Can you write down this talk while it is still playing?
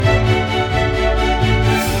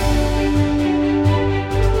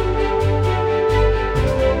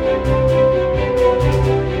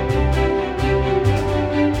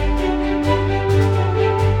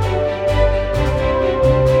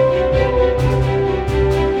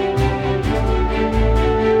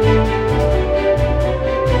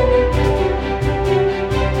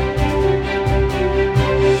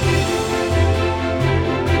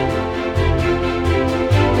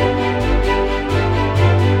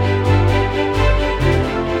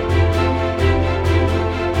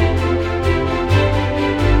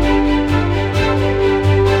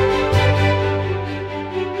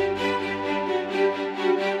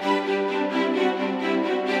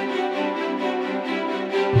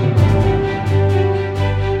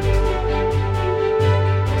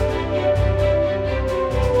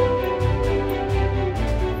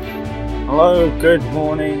Hello, good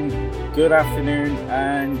morning, good afternoon,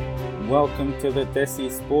 and welcome to the Desi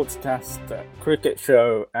Sportscast cricket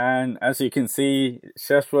show. And as you can see,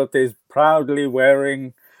 Shashwat is proudly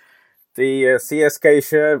wearing the CSK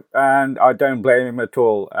shirt, and I don't blame him at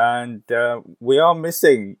all. And we are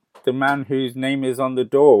missing the man whose name is on the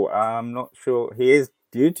door. I'm not sure he is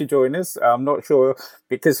due to join us. I'm not sure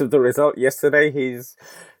because of the result yesterday. He's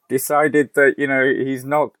decided that he's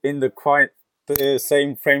not in the quite the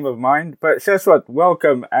same frame of mind. But Shashwat,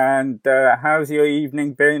 welcome. And how's your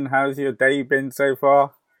evening been? How's your day been so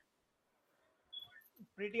far?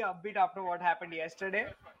 Pretty upbeat after what happened yesterday.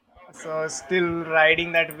 So still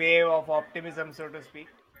riding that wave of optimism, so to speak.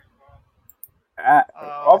 Uh,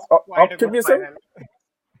 Quite a good Optimism?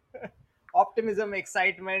 final. Optimism,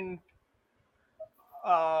 excitement,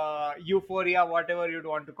 euphoria, whatever you'd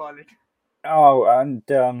want to call it. Oh, and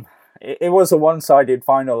it was a one-sided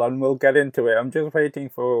final, and we'll get into it. I'm just waiting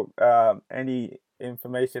for any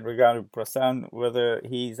information regarding Prasen, whether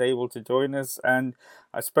he's able to join us. And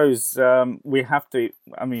I suppose we have to.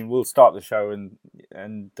 I mean, we'll start the show,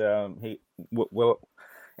 and we'll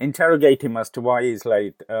interrogate him as to why he's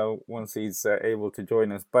late once he's able to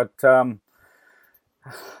join us. But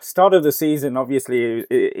start of the season, obviously,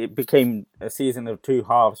 it became a season of two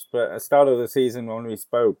halves. But at start of the season, when we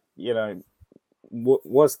spoke,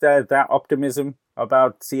 was there that optimism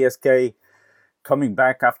about CSK coming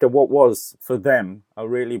back after what was for them a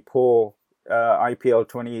really poor IPL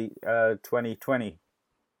 2020?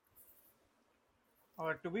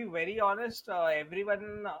 To be very honest,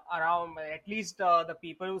 everyone around, at least the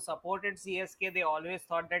people who supported CSK, they always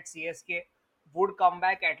thought that CSK would come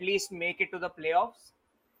back, at least make it to the playoffs.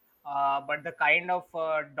 But the kind of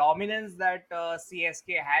dominance that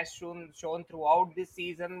CSK has shown throughout this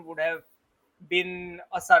season would have been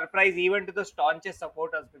a surprise even to the staunchest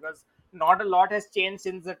supporters, because not a lot has changed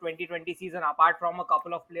since the 2020 season apart from a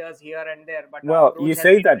couple of players here and there. But Well, you approach has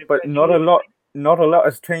say been that, but refreshingly different. not a lot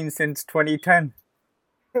has changed since 2010.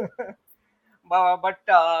 But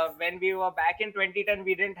when we were back in 2010,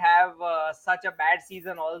 we didn't have such a bad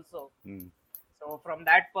season also. Hmm. So from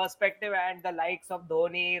that perspective, and the likes of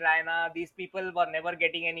Dhoni, Raina, these people were never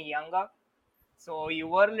getting any younger. So you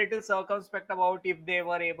were a little circumspect about if they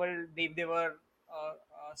were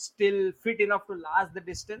still fit enough to last the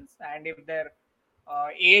distance, and if their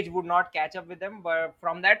age would not catch up with them. But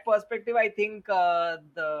from that perspective, I think the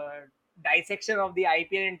dissection of the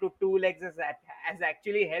IPL into two legs has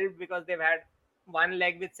actually helped, because they've had one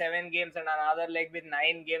leg with 7 games and another leg with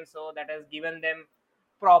 9 games. So that has given them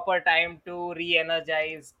proper time to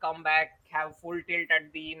re-energize, come back, have full tilt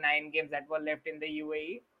at the 9 games that were left in the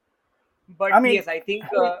UAE. But I mean, yes, I they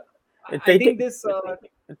think did this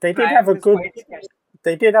they did have triumph a is good quite special.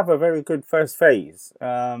 they did have a very good first phase.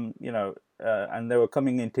 And they were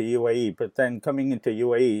coming into UAE, but then coming into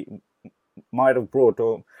UAE might have brought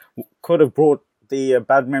or could have brought the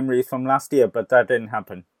bad memories from last year, but that didn't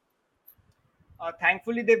happen.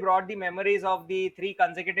 Thankfully, they brought the memories of the three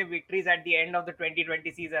consecutive victories at the end of the 2020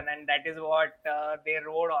 season, and that is what they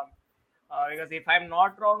rode on. Because if I'm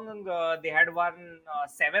not wrong, they had won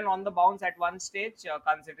 7 on the bounce at one stage,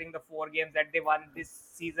 considering the 4 games that they won this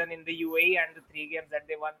season in the UAE and the 3 games that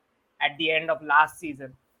they won at the end of last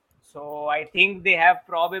season. So I think they have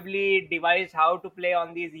probably devised how to play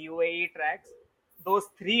on these UAE tracks. Those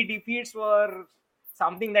three defeats were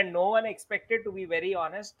something that no one expected, to be very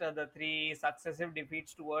honest, the three successive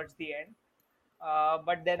defeats towards the end.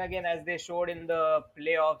 But then again, as they showed in the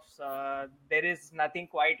playoffs, there is nothing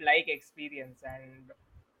quite like experience. And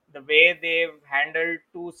the way they've handled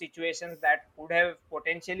two situations that could have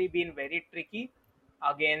potentially been very tricky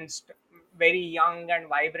against very young and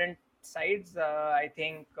vibrant sides, I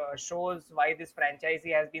think shows why this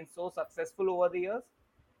franchisee has been so successful over the years,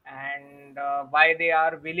 and why they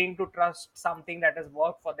are willing to trust something that has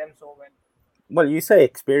worked for them so well. Well, you say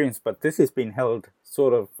experience, but this has been held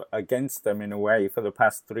sort of against them in a way for the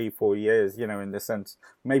past 3, 4 years. In the sense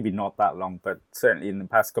maybe not that long, but certainly in the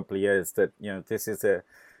past couple of years that this is a,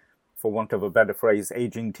 for want of a better phrase,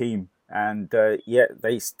 aging team, and yet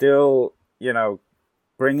they still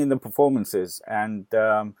bring in the performances, and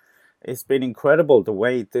it's been incredible the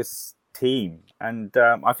way this team, and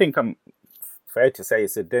I think I'm fair to say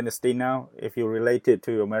it's a dynasty now. If you relate it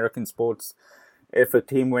to American sports, if a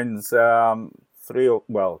team wins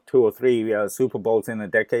two or three Super Bowls in a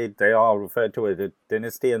decade, they are referred to as a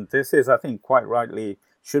dynasty, and this is, I think, quite rightly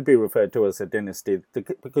should be referred to as a dynasty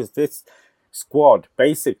because this squad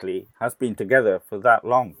basically has been together for that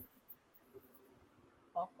long.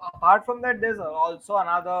 Apart from that, there's also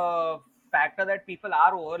another factor that people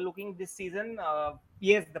are overlooking this season.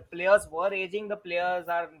 yes, the players were aging. The players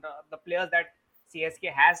that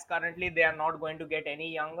CSK has currently. They are not going to get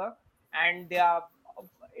any younger, and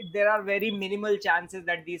there are very minimal chances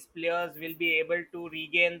that these players will be able to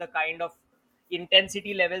regain the kind of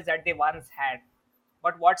intensity levels that they once had.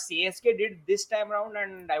 But what CSK did this time around,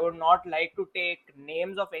 and I would not like to take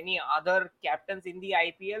names of any other captains in the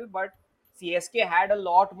IPL, but CSK had a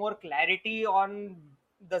lot more clarity on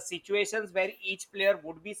the situations where each player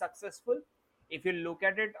would be successful. If you look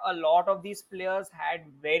at it, a lot of these players had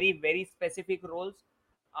very, very specific roles.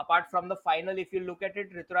 Apart from the final, if you look at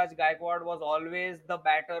it, Rituraj Gaikwad was always the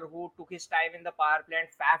batter who took his time in the power play, and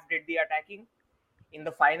Faf did the attacking. In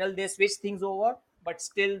the final, they switched things over, but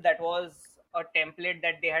still, that was a template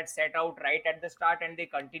that they had set out right at the start, and they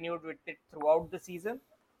continued with it throughout the season.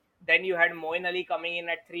 Then you had Moin Ali coming in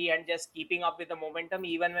at three and just keeping up with the momentum.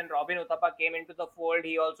 Even when Robin Uthappa came into the fold,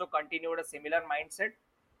 he also continued a similar mindset.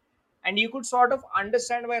 And you could sort of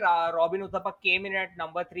understand where Robin Uthappa came in at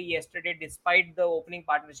number three yesterday, despite the opening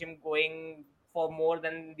partnership going for more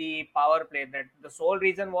than the power play. That the sole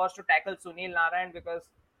reason was to tackle Sunil Narayan, because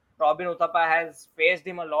Robin Uthappa has faced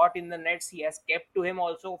him a lot in the nets. He has kept to him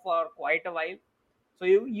also for quite a while. So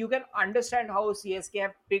you can understand how CSK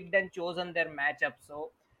have picked and chosen their matchups.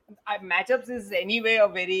 So matchups is anyway a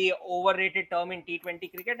very overrated term in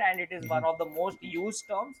T20 cricket, and it is Hmm. one of the most used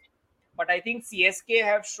terms. But I think CSK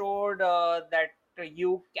have showed that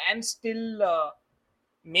you can still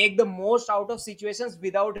make the most out of situations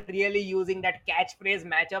without really using that catchphrase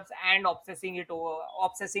matchups and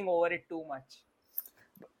obsessing over it too much.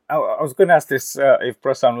 I was going to ask this if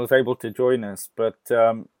Prasan was able to join us, but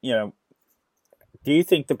do you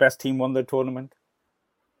think the best team won the tournament?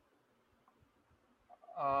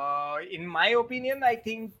 In my opinion, I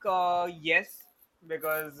think yes,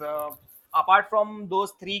 because apart from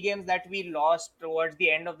those three games that we lost towards the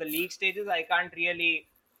end of the league stages, I can't really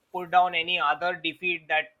put down any other defeat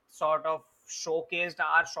that sort of showcased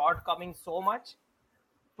our shortcomings so much.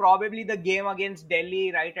 Probably the game against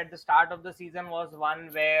Delhi right at the start of the season was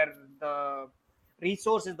one where the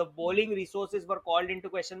bowling resources were called into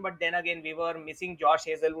question. But then again, we were missing Josh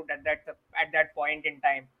Hazelwood at that point in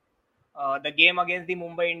time. The game against the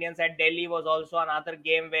Mumbai Indians at Delhi was also another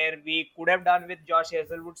game where we could have done with Josh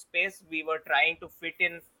Hazelwood's pace. We were trying to fit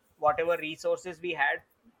in whatever resources we had.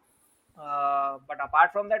 But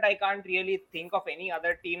apart from that, I can't really think of any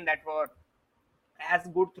other team that were as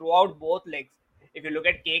good throughout both legs. If you look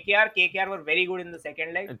at KKR were very good in the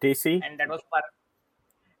second leg, DC? and that was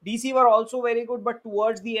DC were also very good, but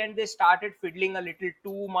towards the end they started fiddling a little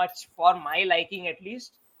too much for my liking, at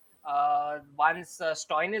least. Once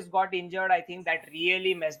Stoinis got injured, I think that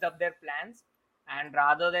really messed up their plans. And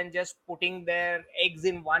rather than just putting their eggs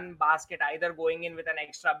in one basket, either going in with an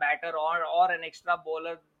extra batter or an extra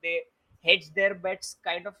bowler, they hedged their bets,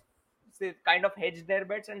 kind of hedged their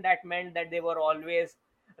bets, and that meant that they were always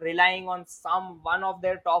relying on some one of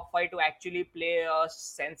their top five to actually play a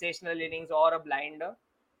sensational innings or a blinder.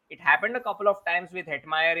 It happened a couple of times with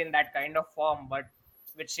Hetmeyer in that kind of form, but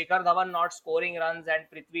with Shikhar Dhawan not scoring runs and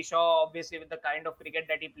Prithvi Shaw, obviously with the kind of cricket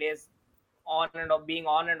that he plays on and off, being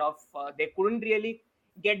on and off, they couldn't really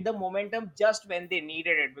get the momentum just when they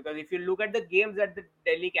needed it. Because if you look at the games that the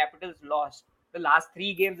Delhi Capitals lost, the last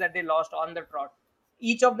three games that they lost on the trot,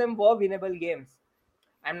 each of them were winnable games.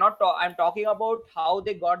 I'm talking about how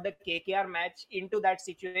they got the KKR match into that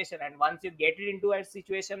situation. And once you get it into a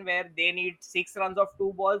situation where they need 6 runs of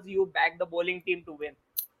two balls, you back the bowling team to win.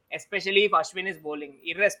 Especially if Ashwin is bowling,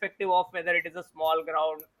 irrespective of whether it is a small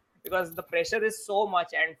ground, because the pressure is so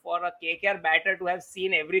much. And for a KKR batter to have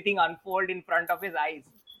seen everything unfold in front of his eyes,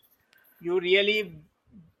 you really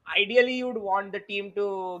ideally you'd want the team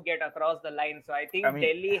to get across the line. So I I think mean,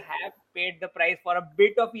 Delhi have paid the price for a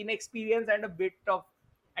bit of inexperience and a bit of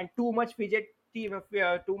and too much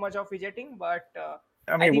of fidgeting. But I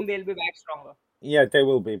I mean, think they'll be back stronger. yeah, they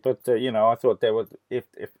will be, but I thought they would. If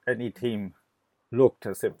any team looked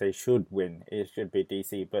as if they should win, it should be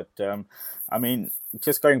DC. But I mean,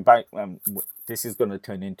 just going back, this is going to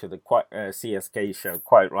turn into the CSK show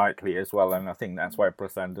quite rightly as well, and I think that's why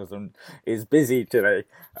Prasan doesn't is busy today.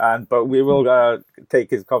 And but we will take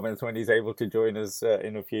his comments when he's able to join us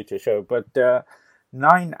in a future show. But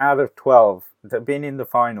 9 out of 12, they've been in the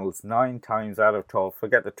finals 9 times out of 12.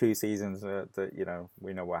 Forget the 2 seasons that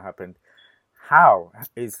we know what happened. How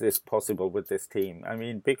is this possible with this team? I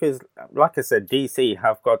mean, because like I said, DC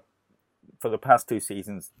have got for the past 2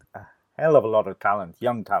 seasons a hell of a lot of talent,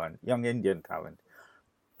 young Indian talent.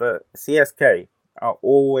 But CSK are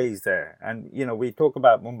always there, and we talk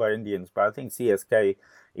about Mumbai Indians, but I think CSK,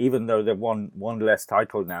 even though they've won one less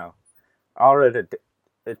title now, are at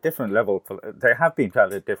a different level. They have been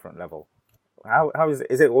at a different level. How is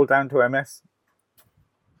it all down to MS?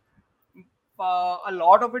 A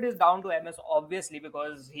lot of it is down to MS, obviously,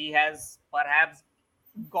 because he has perhaps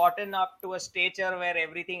gotten up to a stature where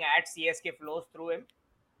everything at CSK flows through him.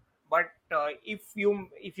 But if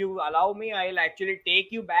you allow me, I'll actually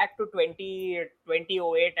take you back to 2008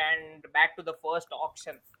 and back to the first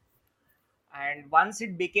auction. And once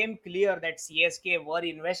it became clear that CSK were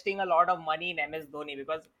investing a lot of money in MS Dhoni,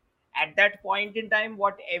 because at that point in time,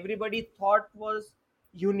 what everybody thought was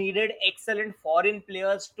you needed excellent foreign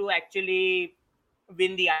players to actually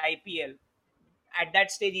win the IPL. At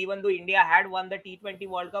that stage, even though India had won the T20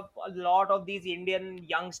 World Cup, a lot of these Indian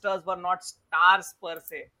youngsters were not stars per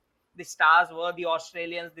se. The stars were the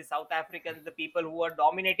Australians, the South Africans, the people who were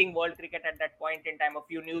dominating world cricket at that point in time. A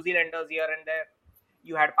few New Zealanders here and there.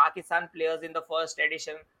 You had Pakistan players in the first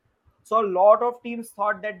edition. So a lot of teams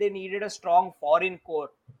thought that they needed a strong foreign core.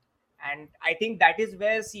 And I think that is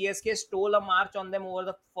where CSK stole a march on them over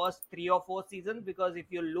the first 3 or 4 seasons. Because if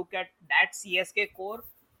you look at that CSK core,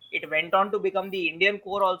 it went on to become the Indian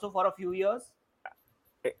core also for a few years.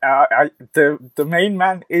 The main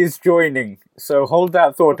man is joining, so hold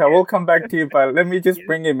that thought. I Okay. will come back to you, but let me just Yes.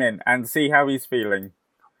 bring him in and see how he's feeling.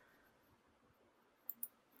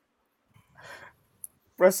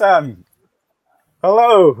 Prasan,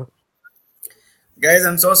 hello. Guys,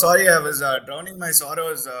 I'm so sorry. I was drowning my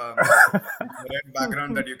sorrows in the red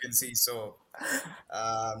background that you can see. So,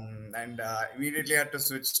 and immediately had to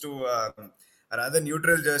switch to a rather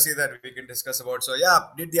neutral jersey that we can discuss about. So, yeah,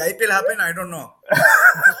 did the IPL happen? I don't know.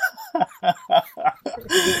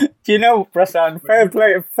 Do you know, Prasan, But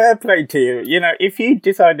good. fair play to you. If you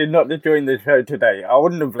decided not to join the show today, I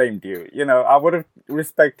wouldn't have blamed you. I would have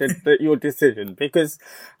respected your decision because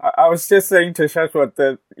I was just saying to Shashwat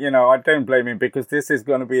that, I don't blame him because this is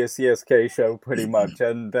going to be a CSK show pretty much.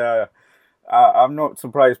 And I'm not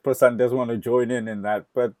surprised Prasan doesn't want to join in that.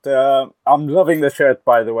 But I'm loving the shirt,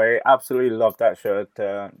 by the way. Absolutely love that shirt.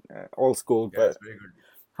 Old school. Yeah, But it's very good.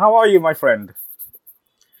 how are you, my friend?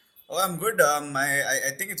 Oh, I'm good.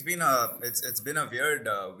 I think it's been a weird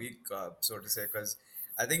week, so to say, because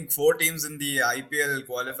I think four teams in the IPL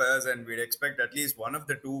qualifiers, and we'd expect at least one of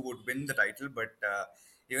the two would win the title, but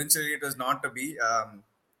eventually it was not to be.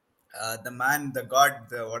 The man, the god,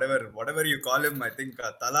 the whatever you call him, I think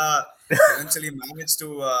Tala eventually managed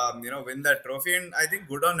to win that trophy, and I think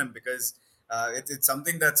good on him because it's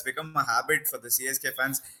something that's become a habit for the CSK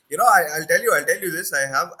fans. I'll tell you this. I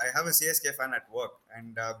have a CSK fan at work,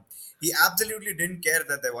 and he absolutely didn't care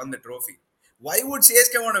that they won the trophy. Why would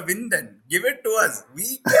CSK want to win then? Give it to us.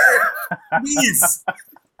 We care, please.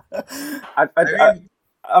 I, I, I I, mean,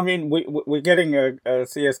 I mean, we're getting a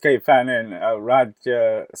CSK fan in, Raj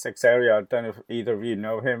Sexaria. I don't know if either of you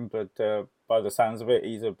know him, but by the sounds of it,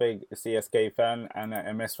 he's a big CSK fan and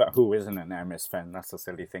an MS fan. Who isn't an MS fan? That's a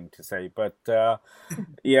silly thing to say. But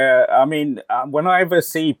yeah, I mean, when I ever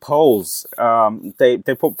see polls, they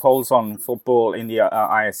put polls on football in the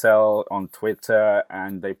ISL on Twitter,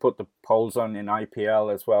 and they put the polls on in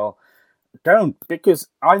IPL as well. Don't, because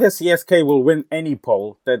either CSK will win any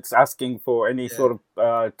poll that's asking for any yeah. sort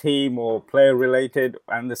of team or player related,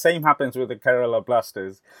 and the same happens with the Kerala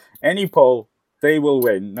Blasters. Any poll they will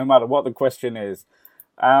win, no matter what the question is.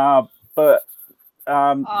 But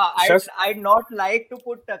I'd just I'd not like to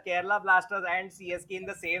put Kerala Blasters and CSK in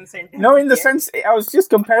the same no, sentence in the yet. sense I was just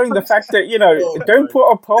comparing the fact that Oh don't God.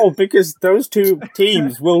 put a poll because those two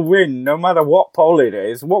teams will win no matter what poll it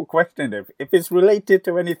is, what question if it's related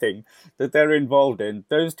to anything that they're involved in,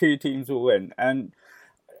 those two teams will win. And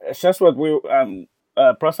Shashwat,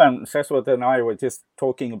 Prasan, Shashwat and I were just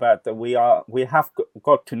talking about that we have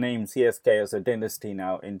got to name CSK as a dynasty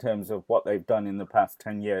now in terms of what they've done in the past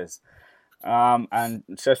 10 years. And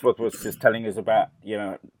Shashwat was just telling us about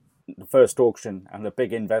the first auction and the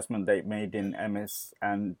big investment they made in MS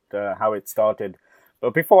and how it started.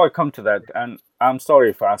 But before I come to that, and I'm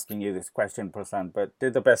sorry for asking you this question, Prasan, but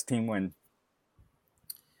did the best team win?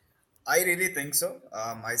 I really think so.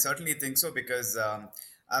 I certainly think so because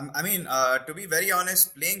to be very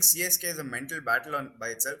honest, playing CSK is a mental battle on by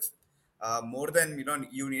itself. More than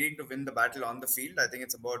you needing to win the battle on the field. I think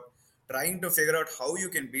it's about trying to figure out how you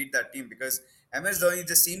can beat that team because MS Dhoni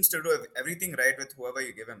just seems to do everything right with whoever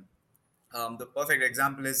you give him. The perfect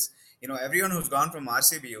example is everyone who's gone from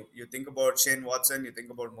RCB. You think about Shane Watson, you think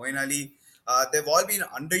about Moeen Ali. They've all been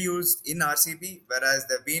underused in RCB, whereas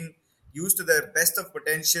they've been used to their best of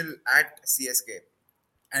potential at CSK.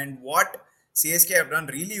 And what CSK have done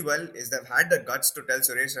really well is they've had the guts to tell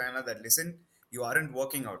Suresh Raina that listen, you aren't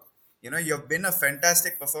working out. You've been a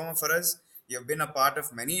fantastic performer for us. You've been a part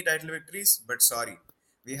of many title victories, but sorry.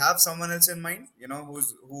 We have someone else in mind,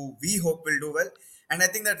 who we hope will do well. And I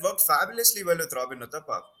think that worked fabulously well with Robin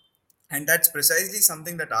Uthappa. And that's precisely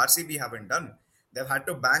something that RCB haven't done. They've had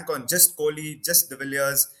to bank on just Kohli, just De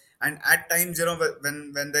Villiers, and at times,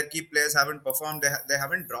 when their key players haven't performed, they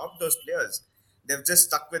haven't dropped those players. They've just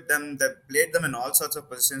stuck with them. They've played them in all sorts of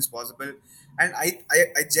positions possible. And I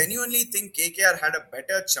genuinely think KKR had a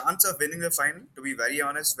better chance of winning the final, to be very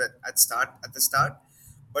honest, at the start.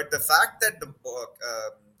 But the fact that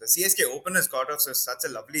the CSK openers got off such a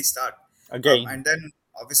lovely start, Again, and then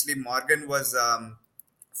obviously Morgan was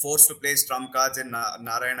forced to play trump cards in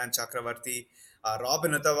Narayan and Chakravarti.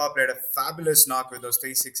 Robin Uthava played a fabulous knock with those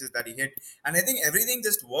three sixes that he hit, and I think everything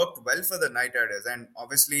just worked well for the Knight Riders. And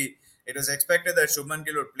obviously, it was expected that Shubman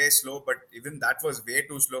Gill would play slow, but even that was way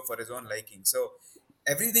too slow for his own liking. So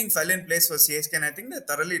everything fell in place for CSK, and I think they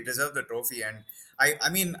thoroughly deserve the trophy. And I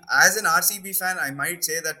mean, as an RCB fan, I might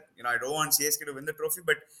say that I don't want CSK to win the trophy,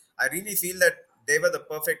 but I really feel that they were the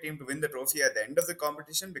perfect team to win the trophy at the end of the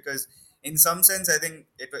competition, because in some sense, I think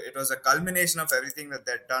it was a culmination of everything that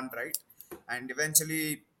they'd done right, and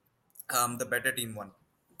eventually, the better team won.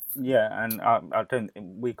 yeah, and I don't.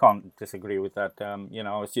 We can't disagree with that. I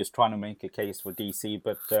was just trying to make a case for DC,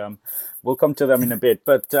 but we'll come to them in a bit.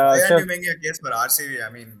 But Why aren't you so, making a case for RCB? I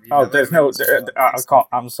mean, we oh, never there's win, no. so I please. can't.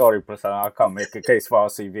 I'm sorry, Prasen. I can't make a case for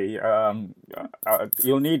RCB.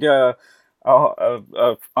 You'll need an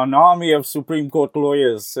army of Supreme Court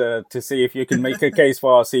lawyers to see if you can make a case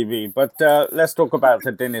for RCB. But let's talk about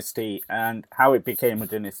the dynasty and how it became a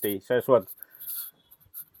dynasty. So, it's what.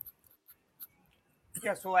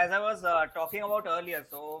 Yeah, so as I was talking about earlier,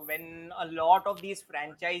 so when a lot of these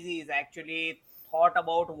franchisees actually thought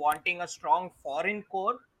about wanting a strong foreign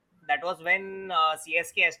core, that was when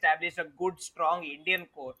CSK established a good, strong Indian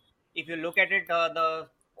core. If you look at it, the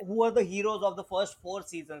who were the heroes of the first four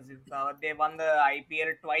seasons? They won the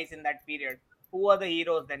IPL twice in that period. Who were the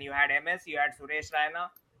heroes? Then you had MS, you had Suresh Raina,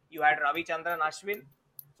 you had Ravi Chandran Ashwin.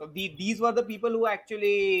 So these were the people who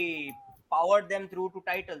actually powered them through to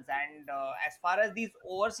titles. And as far as these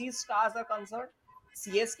overseas stars are concerned,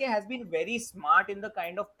 CSK has been very smart in the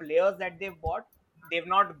kind of players that they've bought. They've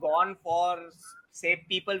not gone for, say,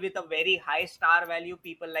 people with a very high star value,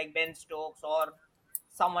 people like Ben Stokes or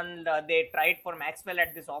someone they tried for Maxwell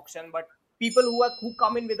at this auction, but people who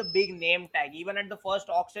come in with a big name tag. Even at the first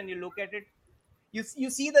auction, you look at it, you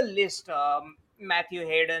see the list: Matthew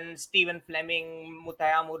Hayden, Stephen Fleming,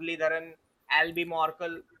 Mutaya Murlidharan, Albi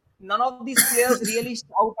Morkel. None of these players really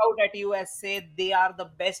shout out at you as say they are the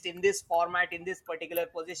best in this format in this particular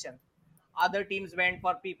position. Other teams went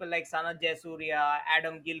for people like Sanat Jayasuriya,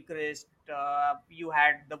 Adam Gilchrist. You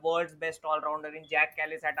had the world's best all-rounder in Jack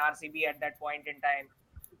Callis at RCB at that point in time.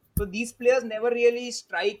 So these players never really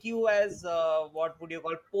strike you as what would you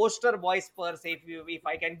call poster boys per se. If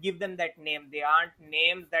I can give them that name, they aren't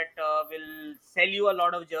names that will sell you a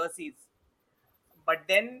lot of jerseys. But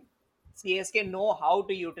then CSK know how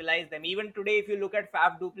to utilize them. Even today, if you look at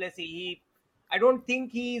Faf du Plessis, I don't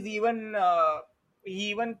think he even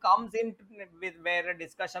comes in with where a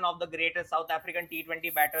discussion of the greatest South African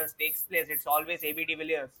T20 batters takes place. It's always AB de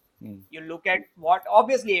Villiers. Hmm. You look at what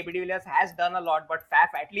obviously AB de Villiers has done a lot, but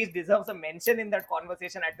Faf at least deserves a mention in that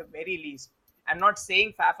conversation at the very least. I'm not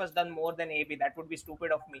saying Faf has done more than AB. That would be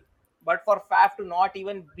stupid of me. But for Faf to not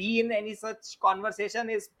even be in any such conversation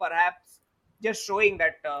is perhaps just showing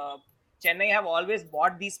that Chennai have always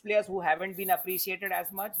bought these players who haven't been appreciated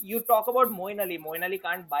as much. You talk about Moeen Ali. Moeen Ali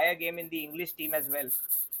can't buy a game in the English team as well.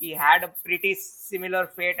 He had a pretty similar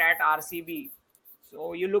fate at RCB.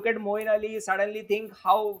 So you look at Moeen Ali, suddenly think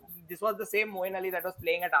how this was the same Moeen Ali that was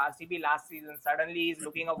playing at RCB last season. Suddenly he's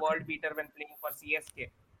looking a world beater when playing for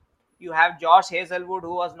CSK. You have Josh Hazelwood,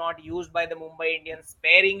 who was not used by the Mumbai Indians,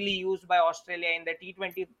 sparingly used by Australia in the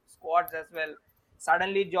T20 squads as well.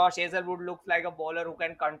 Suddenly, Josh Hazelwood looks like a bowler who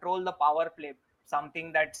can control the power play,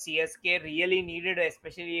 something that CSK really needed,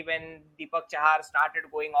 especially when Deepak Chahar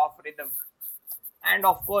started going off rhythm. And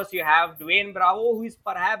of course, you have Dwayne Bravo, who is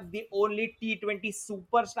perhaps the only T20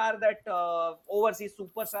 superstar that overseas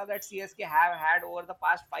superstar that CSK have had over the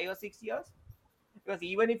past 5 or 6 years. Because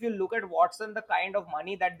even if you look at Watson, the kind of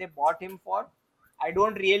money that they bought him for, I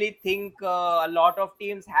don't really think a lot of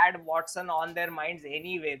teams had Watson on their minds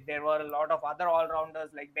anyway. There were a lot of other all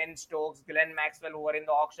rounders like Ben Stokes, Glenn Maxwell, who were in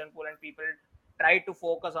the auction pool, and people tried to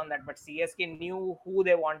focus on that. But CSK knew who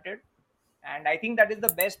they wanted. And I think that is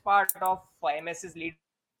the best part of MS's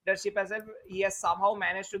leadership as well. He has somehow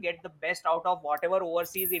managed to get the best out of whatever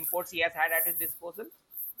overseas imports he has had at his disposal.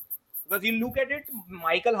 Because you look at it,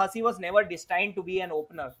 Michael Hussey was never destined to be an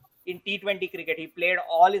opener. in T20 cricket. He played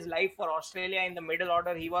all his life for Australia in the middle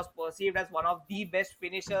order. He was perceived as one of the best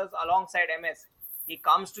finishers alongside MS. He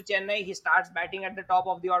comes to Chennai, he starts batting at the top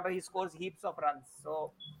of the order, he scores heaps of runs.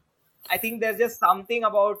 So I think there's just something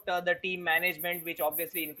about the team management, which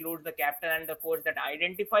obviously includes the captain and the coach, that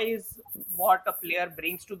identifies what a player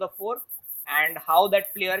brings to the fore and how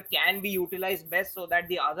that player can be utilized best so that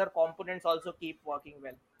the other components also keep working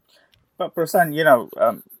well. But Prasen,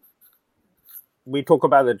 we talk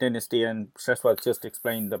about the dynasty, and Shashwat just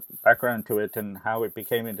explained the background to it and how it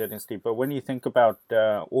became a dynasty. But when you think about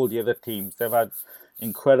all the other teams, they've had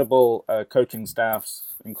incredible coaching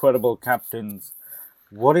staffs, incredible captains.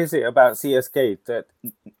 What is it about CSK that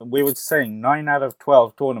we were saying 9 out of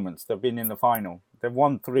 12 tournaments they've been in the final? They've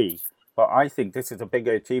won three, but I think this is a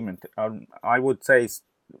bigger achievement. I would say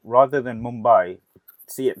rather than Mumbai,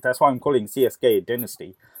 see that's why I'm calling CSK a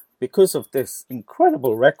dynasty because of this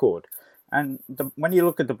incredible record. And when you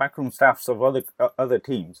look at the backroom staffs of other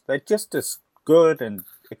teams, they're just as good and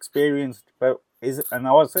experienced. But and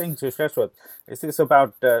I was saying to Shashwat, is this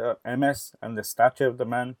about MS and the stature of the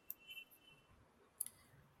man?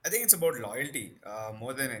 I think it's about loyalty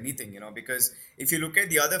more than anything, because if you look at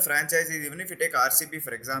the other franchises, even if you take RCB,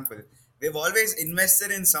 for example, they've always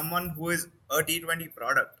invested in someone who is a T20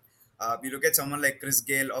 product. You look at someone like Chris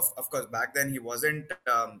Gale, of course, back then he wasn't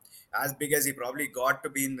as big as he probably got to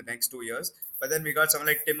be in the next 2 years. But then we got someone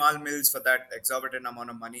like Timal Mills for that exorbitant amount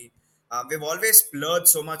of money. We've always splurged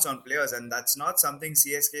so much on players, and that's not something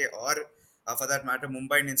CSK or, for that matter,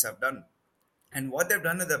 Mumbai Indians have done. And what they've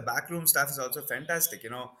done with the backroom staff is also fantastic.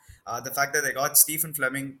 The fact that they got Stephen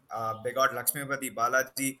Fleming, they got Lakshmipathy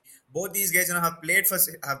Balaji. Both these guys, have played for,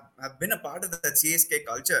 have been a part of that CSK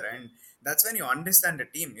culture, and that's when you understand the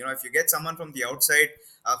team. If you get someone from the outside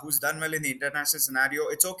who's done well in the international scenario,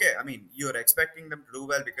 it's okay. I mean, you're expecting them to do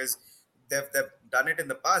well because they've done it in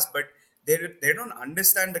the past, but they don't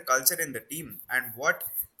understand the culture in the team. And what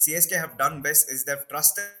CSK have done best is they've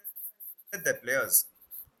trusted their players.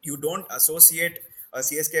 You don't associate a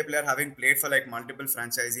CSK player having played for like multiple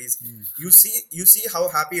franchises. You see how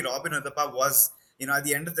happy Robin Uthappa was, at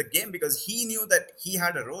the end of the game, because he knew that he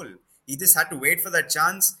had a role. He just had to wait for that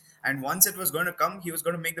chance, and once it was going to come, he was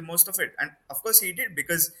going to make the most of it. And of course, he did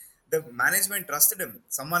because the management trusted him.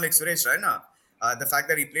 Someone like Suresh Raina, the fact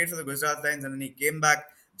that he played for the Gujarat Lions and then he came back.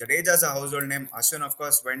 Jadeja's a household name. Ashwin, of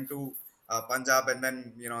course, went to Punjab, and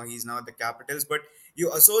then he's now at the Capitals. But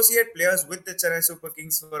you associate players with the Chennai Super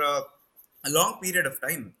Kings for a long period of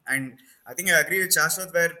time. And I think I agree with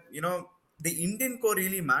Shashwat where, the Indian core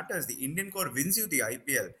really matters. The Indian core wins you the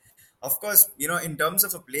IPL. Of course, in terms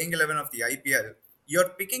of a playing 11 of the IPL, you're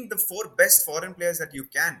picking the four best foreign players that you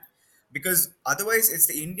can. Because otherwise, it's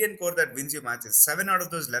the Indian core that wins you matches. 7 out of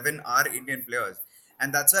those 11 are Indian players.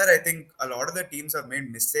 And that's where I think a lot of the teams have made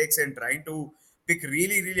mistakes in trying to pick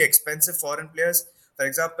really, really expensive foreign players. For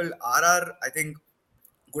example, RR, I think,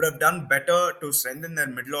 could have done better to strengthen their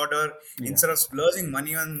middle order Yeah. instead of splurging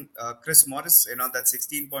money on Chris Morris, that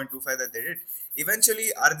 16.25 that they did.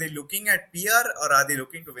 Eventually, are they looking at PR or are they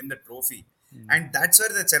looking to win the trophy? And that's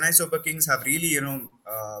where the Chennai Super Kings have really,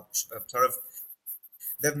 sort of,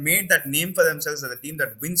 they've made that name for themselves as a team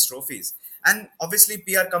that wins trophies. And obviously,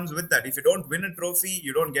 PR comes with that. If you don't win a trophy,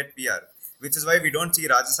 you don't get PR, which is why we don't see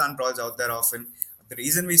Rajasthan Royals out there often. The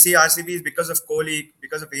reason we see RCB is because of Kohli,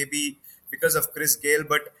 because of AB, because of Chris Gale.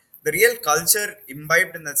 But the real culture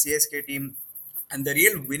imbibed in the CSK team and the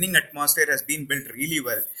real winning atmosphere has been built really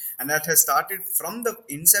well. And that has started from the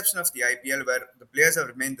inception of the IPL, where the players have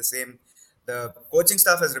remained the same, the coaching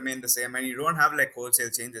staff has remained the same, and you don't have like wholesale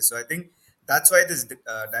changes. So I think that's why this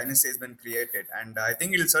dynasty has been created. And I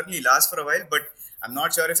think it'll certainly last for a while, but I'm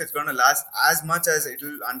not sure if it's going to last as much as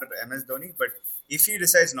it'll under MS Dhoni. But if he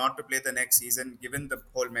decides not to play the next season, given the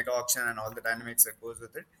whole mega auction and all the dynamics that goes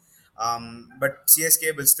with it, but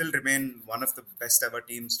CSK will still remain one of the best ever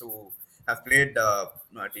teams to have played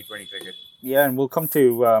T20 cricket. Yeah, and we'll come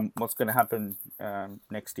to what's going to happen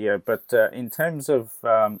next year. But in terms of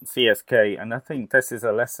CSK, and I think this is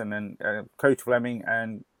a lesson, and Coach Fleming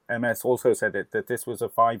and MS also said it, that this was a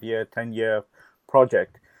 5-year, 10-year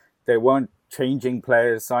project. They weren't changing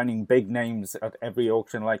players, signing big names at every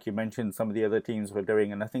auction like you mentioned some of the other teams were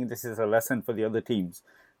doing. And I think this is a lesson for the other teams,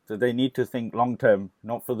 that they need to think long term,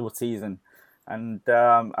 not for the season. And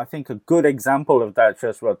I think a good example of that,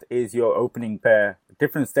 Shashwat, is your opening pair,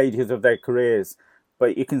 different stages of their careers.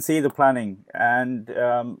 But you can see the planning, and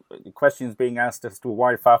questions being asked as to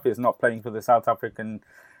why Faf is not playing for the South African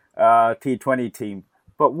T20 team.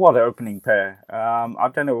 But what an opening pair. I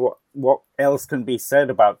don't know what else can be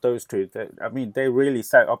said about those two. I mean, they really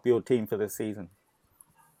set up your team for the season.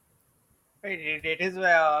 It is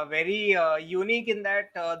very unique in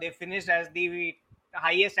that they finished as the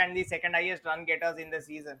highest and the second highest run getters in the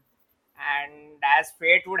season. And as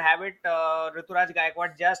fate would have it, Ruturaj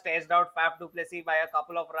Gaikwad just edged out Faf du Plessis by a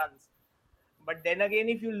couple of runs. But then again,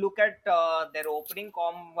 if you look at their opening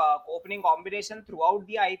combination throughout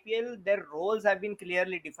the IPL, their roles have been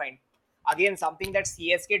clearly defined. Again, something that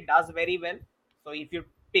CSK does very well. So if you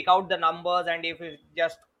pick out the numbers and if you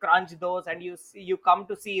just crunch those, and you come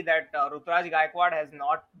to see that Rutraj Gaikwad has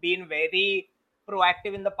not been very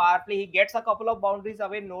proactive in the power play. He gets a couple of boundaries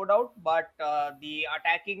away, no doubt, but the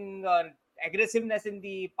attacking aggressiveness in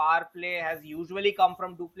the power play has usually come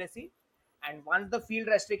from Duplessis. And once the field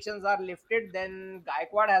restrictions are lifted, then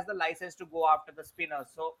Gaikwad has the license to go after the spinners.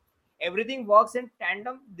 So everything works in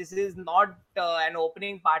tandem. This is not an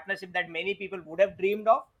opening partnership that many people would have dreamed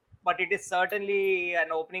of, but it is certainly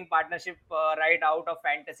an opening partnership right out of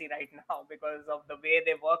fantasy right now because of the way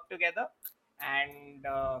they work together. And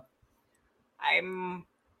I'm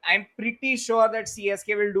I'm pretty sure that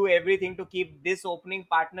CSK will do everything to keep this opening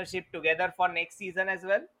partnership together for next season as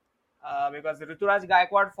well. Because Rituraj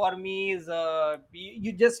Gaikwad for me is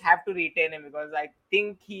you just have to retain him because I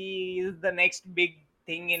think he is the next big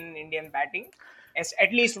thing in Indian batting,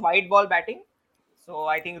 at least white ball batting. So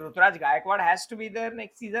I think Ruturaj Gaikwad has to be there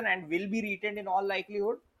next season and will be retained in all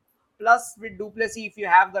likelihood. Plus, with Duplessis, if you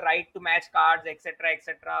have the right to match cards, etc.,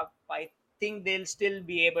 etc., I think they'll still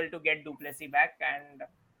be able to get Duplessis back. And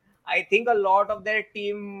I think a lot of their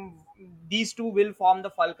team, these two will form the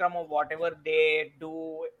fulcrum of whatever they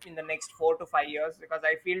do in the next 4 to 5 years. Because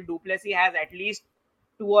I feel Duplessis has at least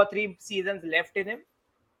 2 or 3 seasons left in him,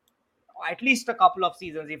 at least a couple of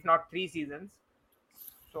seasons, if not 3 seasons.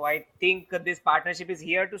 So I think this partnership is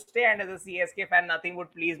here to stay. And as a CSK fan, nothing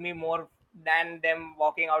would please me more than them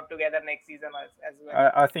walking out together next season as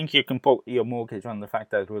well. I think you can put your mortgage on the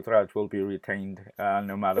fact that Rudraj will be retained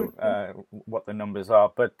no matter what the numbers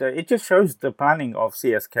are. But it just shows the planning of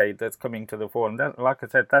CSK that's coming to the fore. And that, like I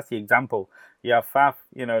said, that's the example. You have Faf,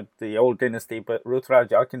 the old dynasty, but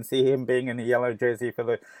Rudraj, I can see him being in a yellow jersey for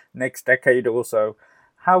the next decade or so.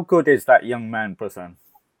 How good is that young man, Prasen?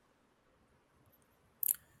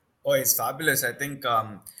 Oh, it's fabulous. I think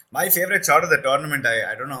my favorite shot of the tournament,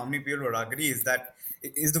 I don't know how many people would agree, is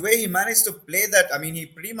the way he managed to play that. I mean, he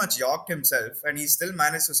pretty much yorked himself and he still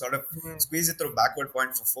managed to sort of Mhm. squeeze it through backward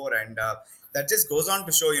point for four. And that just goes on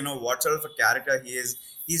to show, what sort of a character he is.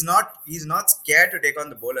 He's not scared to take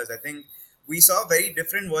on the bowlers. I think we saw a very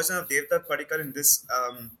different version of Devdutt Padikkal in this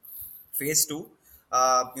phase two.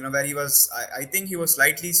 Where he was, I think he was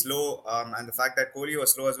slightly slow, and the fact that Kohli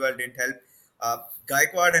was slow as well didn't help.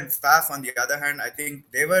 Gaikwad and Faf, on the other hand, I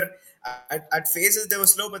think they were at phases they were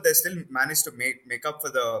slow, but they still managed to make up for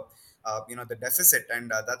the deficit,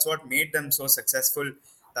 and that's what made them so successful.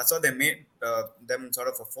 That's what they made them sort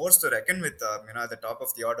of a force to reckon with. At the top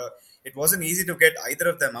of the order, it wasn't easy to get either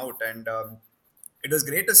of them out, and it was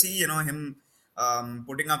great to see him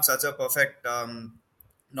putting up such a perfect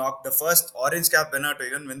knock, the first orange cap winner to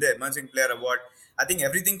even win the emerging player award. I think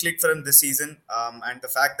everything clicked for him this season, and the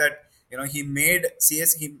fact that he made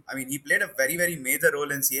CS. He played a very very major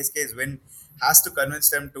role in CSK's win. Has to convince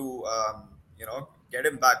them to get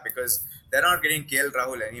him back because they're not getting KL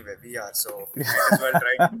Rahul anyway. We are, so might as well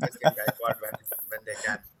try and invest in Gaikwad when they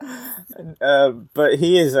can. But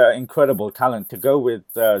he is an incredible talent to go with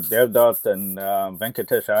Devdutt and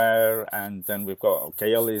Venkatesh Iyer, and then we've got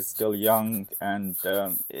KL is still young, and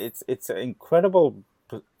it's incredible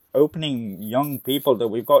opening young people that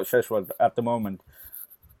we've got, Sheshwat, at the moment.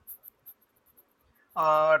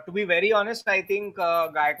 To be very honest, I think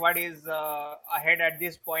Gaikwad is ahead at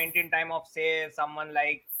this point in time of say someone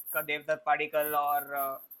like Devdutt Padikkal or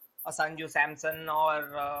a Sanju Samson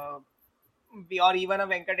or even a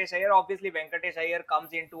Venkatesh Iyer. Obviously, Venkatesh Iyer comes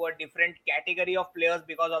into a different category of players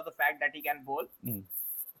because of the fact that he can bowl. Mm.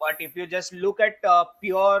 But if you just look at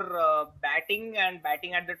pure batting and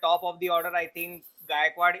batting at the top of the order, I think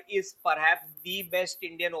Gaikwad is perhaps the best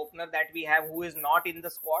Indian opener that we have who is not in the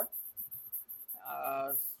squad.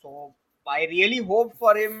 Uh, so I really hope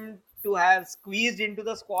for him to have squeezed into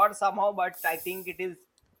the squad somehow, but I think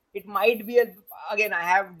it might be again. I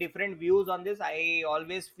have different views on this. I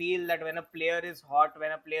always feel that when a player is hot,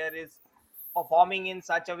 when a player is performing in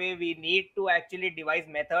such a way, we need to actually devise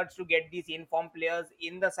methods to get these informed players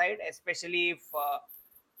in the side, especially if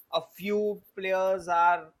a few players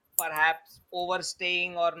are perhaps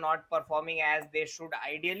overstaying or not performing as they should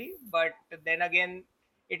ideally. But then again,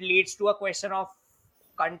 it leads to a question of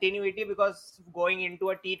continuity because going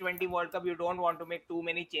into a T20 World Cup, you don't want to make too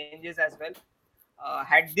many changes as well.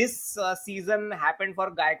 Had this season happened for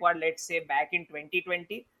Gaikwad, let's say back in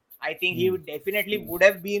 2020, I think he Mm. would definitely would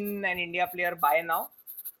have been an India player by now.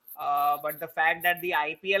 But the fact that the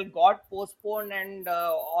IPL got postponed and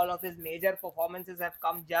all of his major performances have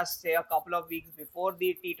come just say a couple of weeks before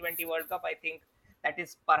the T20 World Cup, I think that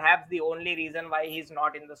is perhaps the only reason why he's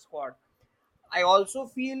not in the squad. I also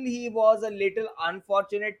feel he was a little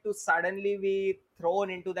unfortunate to suddenly be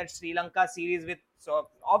thrown into that Sri Lanka series with, so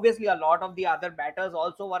obviously a lot of the other batters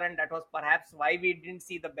also were, and that was perhaps why we didn't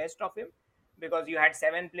see the best of him, because you had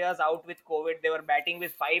seven players out with COVID. They were batting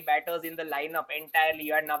with five batters in the lineup entirely.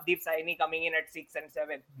 You had Navdeep Saini coming in at six and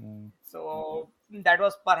seven. Mm. So that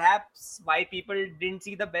was perhaps why people didn't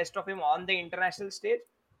see the best of him on the international stage.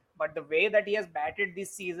 But the way that he has batted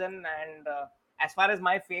this season, and as far as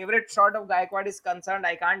my favorite shot of Gaikwad is concerned,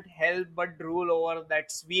 I can't help but drool over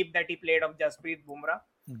that sweep that he played of Jasprit Bumrah.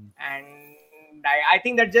 Mm. And I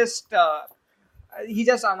think that just he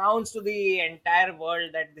just announced to the entire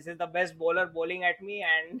world that this is the best bowler bowling at me,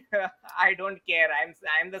 and I don't care.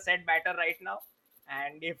 I'm the set batter right now,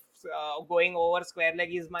 and if going over square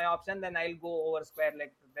leg is my option, then I'll go over square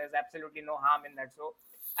leg. There's absolutely no harm in that. So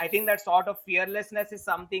I think that sort of fearlessness is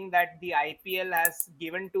something that the IPL has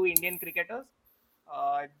given to Indian cricketers.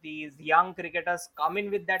 These young cricketers come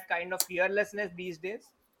in with that kind of fearlessness these days,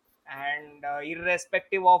 and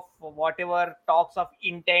irrespective of whatever talks of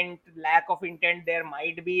intent, lack of intent there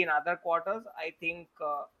might be in other quarters, I think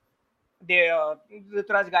they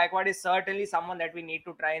Ruturaj Gaikwad is certainly someone that we need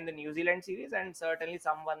to try in the New Zealand series, and certainly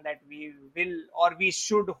someone that we will, or we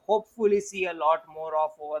should hopefully see a lot more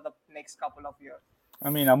of over the next couple of years. I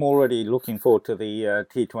mean, I'm already looking forward to the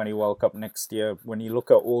T20 World Cup next year. When you look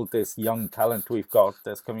at all this young talent we've got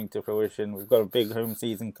that's coming to fruition, we've got a big home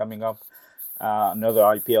season coming up, another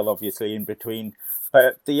IPL obviously in between.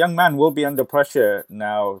 But the young man will be under pressure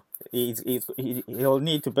now. He'll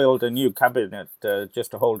need to build a new cabinet just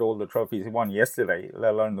to hold all the trophies he won yesterday,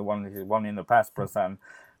 let alone the one he's won in the past, Prasen.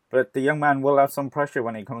 But the young man will have some pressure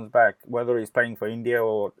when he comes back, whether he's playing for India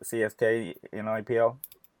or CSK in IPL.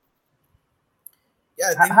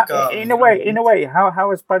 Yeah, I think In a way,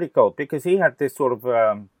 how is Padikkal? Because he had this sort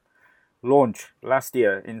of launch last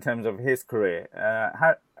year in terms of his career.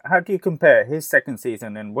 How do you compare his second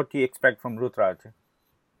season, and what do you expect from Rutraj?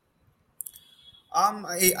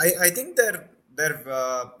 I think they're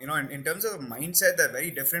in terms of mindset they're very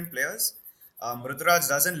different players. Ruturaj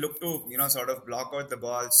doesn't look to sort of block out the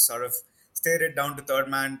balls, sort of stare it down to third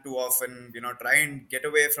man too often. Try and get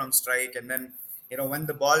away from strike, and then when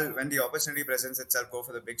the opportunity presents itself, go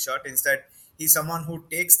for the big shot. Instead, he's someone who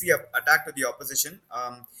takes the attack to the opposition.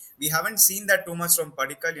 We haven't seen that too much from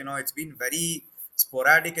Padikkal. It's been very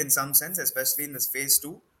sporadic in some sense, especially in this phase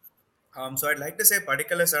two. So I'd like to say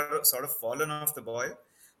Particle has sort of fallen off the boil,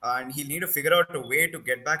 and he'll need to figure out a way to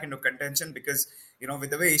get back into contention because with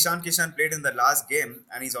the way Ishan Kishan played in the last game,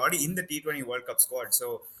 and he's already in the T20 World Cup squad,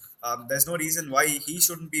 so there's no reason why he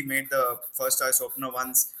shouldn't be made the first choice opener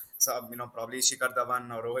once. So, probably Shikhar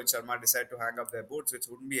Dhawan or Rohit Sharma decide to hang up their boots, which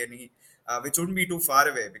wouldn't be too far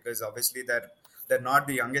away because obviously they're not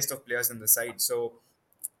the youngest of players in the side. So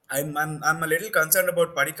I'm a little concerned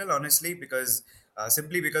about Padikkal, honestly, because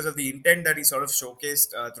simply because of the intent that he sort of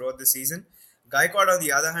showcased throughout the season. Gaikwad, on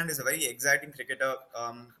the other hand, is a very exciting cricketer.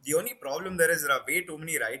 The only problem there are way too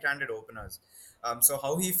many right-handed openers. So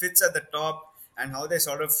how he fits at the top and how they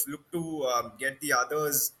sort of look to get the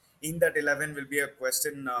others in that 11 will be a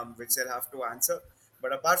question which they'll have to answer.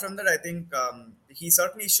 But apart from that, I think he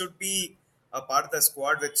certainly should be a part of the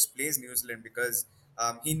squad which plays New Zealand because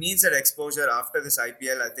he needs that exposure after this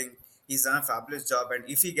IPL. I think he's done a fabulous job, and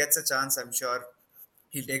if he gets a chance, I'm sure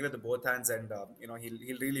he'll take it with both hands, and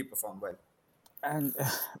he'll really perform well. And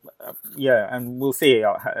yeah, and we'll see.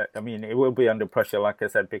 I mean, it will be under pressure, like I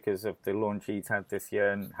said, because of the launch he's had this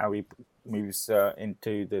year and how he moves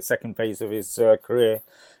into the second phase of his career.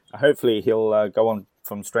 Hopefully, he'll go on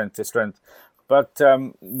from strength to strength. But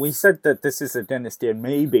we said that this is a dynasty and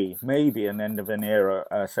maybe an end of an era,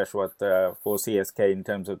 Shashwat, for CSK in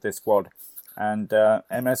terms of this squad. And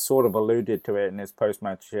MS sort of alluded to it in his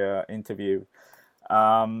post-match interview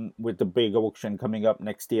with the big auction coming up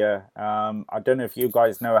next year. I don't know if you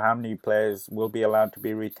guys know how many players will be allowed to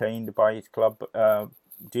be retained by each club.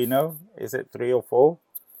 Do you know? Is it three or four?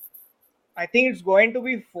 I think it's going to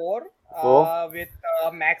be four, Four? with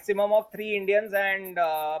a maximum of three Indians and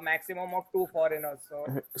maximum of two foreigners.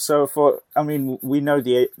 So So I mean, we know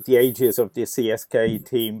the ages of the CSK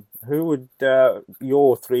team. Who would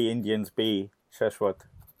your three Indians be, Shashwat?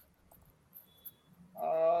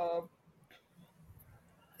 uh,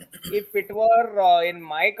 if it were in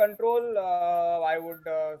my control, I would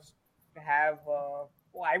have.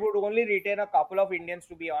 I would only retain a couple of Indians,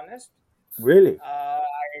 to be honest. Really? I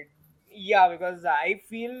Yeah, because I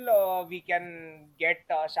feel we can get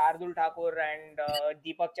Shardul Thakur and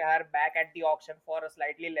Deepak Chahar back at the auction for a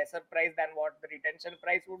slightly lesser price than what the retention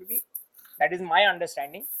price would be. That is my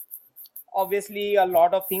understanding. Obviously, a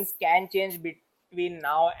lot of things can change between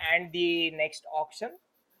now and the next auction.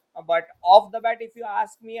 But off the bat, if you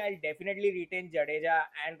ask me, I'll definitely retain Jadeja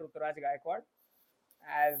and Ruturaj Gaikwad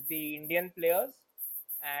as the Indian players.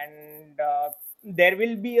 And there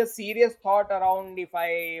will be a serious thought around if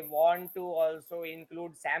I want to also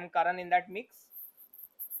include Sam Curran in that mix.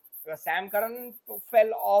 Because Sam Curran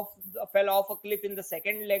fell off a cliff in the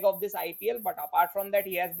second leg of this IPL, but apart from that,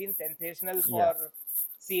 he has been sensational Yeah. for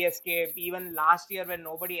CSK. Even last year, when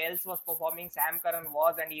nobody else was performing, Sam Curran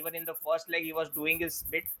was, and even in the first leg, he was doing his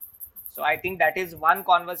bit. So I think that is one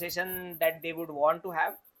conversation that they would want to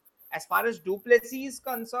have. As far as Duplessis is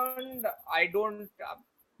concerned, I don't.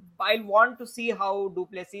 I'll want to see how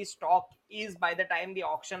Duplessis' stock is by the time the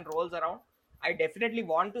auction rolls around. I definitely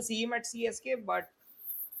want to see him at CSK, but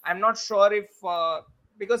I'm not sure if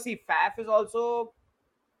because see, Faf is also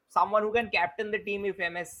someone who can captain the team if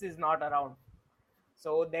MS is not around.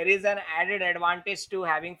 So there is an added advantage to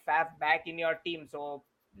having Faf back in your team. So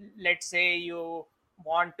let's say you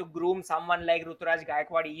want to groom someone like Ruturaj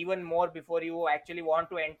Gaikwad even more before you actually want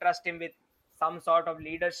to entrust him with some sort of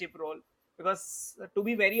leadership role. Because to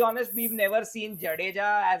be very honest, we've never seen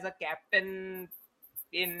Jadeja as a captain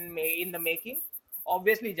in the making.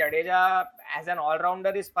 Obviously, Jadeja as an all rounder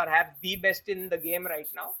is perhaps the best in the game right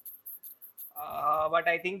now. But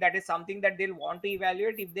I think that is something that they'll want to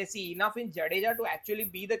evaluate. If they see enough in Jadeja to actually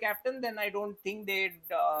be the captain, then I don't think they'd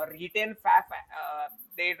retain Faf.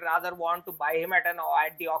 They'd rather want to buy him at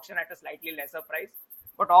the auction at a slightly lesser price.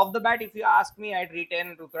 But off the bat, if you ask me, I'd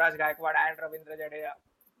retain Ruturaj Gaikwad and Ravindra Jadeja,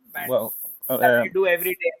 and Well, that uh, I do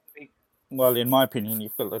every day of the week. well, in my opinion,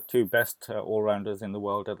 you've got the two best all rounders in the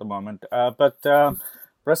world at the moment. But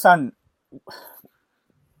Prasan,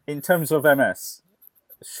 in terms of MS,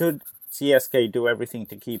 should CSK do everything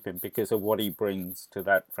to keep him because of what he brings to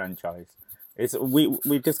that franchise? It's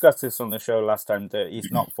we discussed this on the show last time that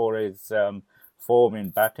he's not for his form in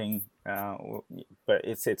batting, but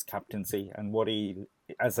it's captaincy and what he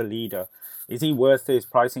as a leader. Is he worth his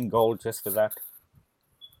price in gold just for that?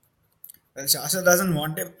 Well, Shasha doesn't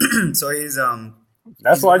want him, so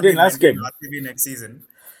That's he's why I going to be didn't ask mentoring him. RCB next season.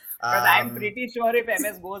 Because I'm Um, pretty sure if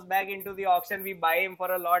MS goes back into the auction, we buy him for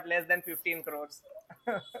a lot less than 15 crores.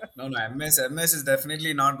 No, no, MS is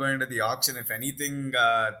definitely not going to the auction. If anything,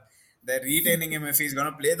 they're retaining him if he's going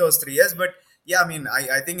to play those 3 years. But yeah, I mean,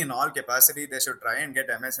 I think in all capacity, they should try and get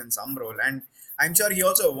MS in some role. And I'm sure he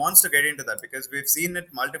also wants to get into that because we've seen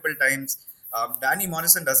it multiple times. Danny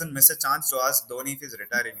Morrison doesn't miss a chance to ask Dhoni if he's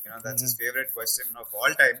retiring. You know, that's his Mhm. favorite question of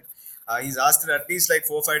all time. He's asked it at least like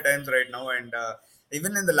 4 or 5 times right now. And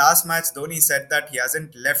even in the last match, Dhoni said that he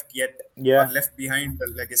hasn't left yet or Yeah. left behind the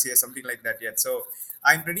legacy or something like that yet. So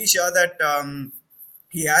I'm pretty sure that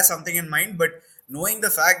he has something in mind. But knowing the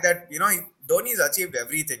fact that Dhoni's achieved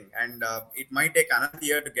everything, and it might take another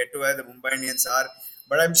year to get to where the Mumbai Indians are.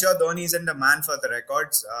 But I'm sure Dhoni isn't a man for the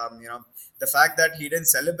records. The fact that he didn't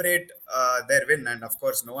celebrate their win, and of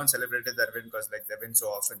course, no one celebrated their win because like they win so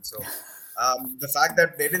often. So the fact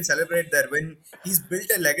that they didn't celebrate their win, he's built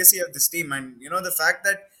a legacy of this team, and the fact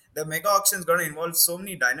that the mega auction is going to involve so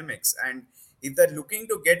many dynamics, and if they're looking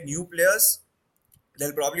to get new players,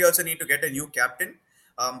 they'll probably also need to get a new captain.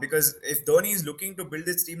 Because if Dhoni is looking to build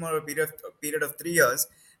this team over a period of 3 years,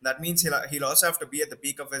 that means he'll also have to be at the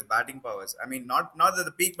peak of his batting powers. I mean, not at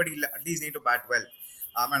the peak, but he'll at least need to bat well.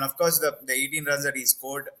 And of course, the 18 runs that he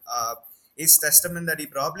scored is testament that he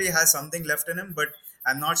probably has something left in him. But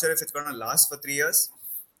I'm not sure if it's going to last for 3 years.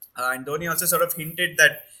 And Dhoni also sort of hinted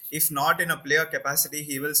that if not in a player capacity,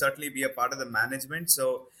 he will certainly be a part of the management.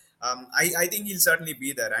 So I think he'll certainly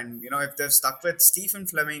be there. And if they've stuck with Stephen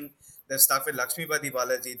Fleming, they've stuck with Lakshmipati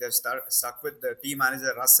Balaji, they've stuck with the team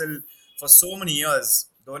manager Russell for so many years.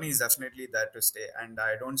 Dhoni is definitely there to stay, and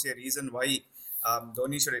I don't see a reason why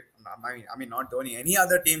Dhoni should. I mean, not Dhoni. Any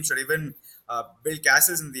other team should even build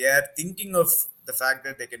castles in the air, thinking of the fact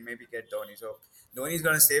that they can maybe get Dhoni. So Dhoni's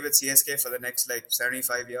going to stay with CSK for the next like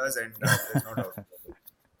 75 years, and there's no doubt.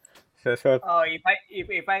 Sure, sure.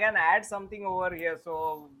 If I can add something over here,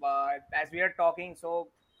 so as we are talking, so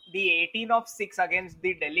the 18 of 6 against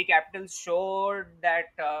the Delhi Capitals showed that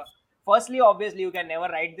firstly, obviously, you can never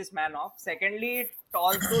write this man off. Secondly, it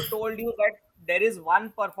also told you that there is one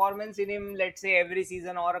performance in him, let's say every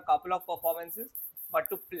season or a couple of performances. But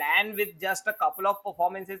to plan with just a couple of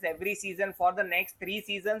performances every season for the next 3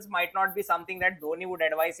 seasons might not be something that Dhoni would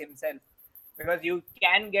advise himself, because you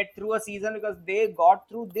can get through a season, because they got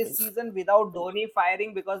through this season without Dhoni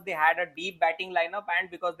firing, because they had a deep batting lineup and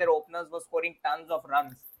because their openers were scoring tons of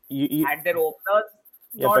runs. You Had their openers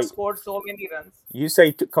yeah, not but scored so many runs, you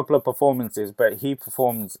say a couple of performances, but he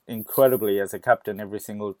performs incredibly as a captain every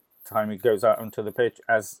single time he goes out onto the pitch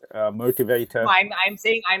as a no, motivator.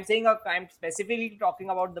 I'm specifically talking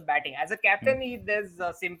about the batting. As a Mm, captain, there's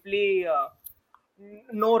simply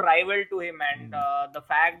no rival to him, and mm, the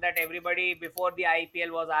fact that everybody before the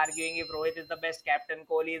IPL was arguing if Rohit is the best captain,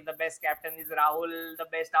 Kohli is the best captain, is Rahul the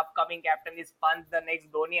best upcoming captain, is Pant the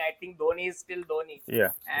next Dhoni. I think Dhoni is still Dhoni, yeah,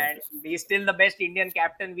 yeah, and he's still the best Indian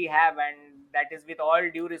captain we have, and that is with all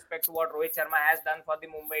due respect to what Rohit Sharma has done for the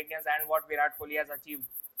Mumbai Indians and what Virat Kohli has achieved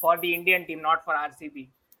for the Indian team, not for RCB.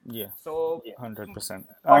 yeah, So, 100%.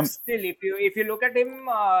 but still, if you look at him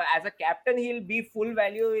as a captain, he'll be full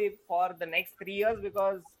value for the next 3 years,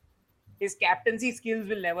 because his captaincy skills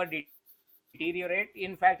will never deteriorate.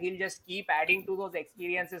 In fact, he'll just keep adding to those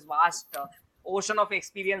experiences, vast ocean of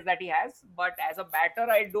experience that he has. But as a batter,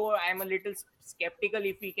 I'm a little skeptical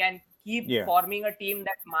if he can keep Yeah, forming a team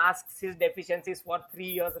that masks his deficiencies for 3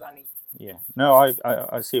 years running. yeah. No,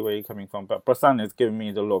 I see where you're coming from, but Prasan is giving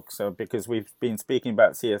me the look. So because we've been speaking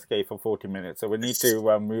about CSK for 40 minutes, so we need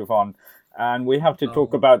to move on, and we have to talk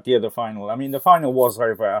Um, about the other final. I mean, the final was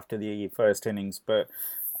over after the first innings, but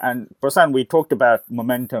and Prasan, we talked about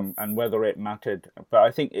momentum and whether it mattered, but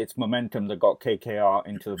I think it's momentum that got KKR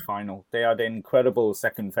into the final. They had an incredible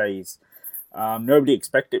second phase. Nobody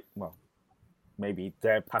expected. Well, maybe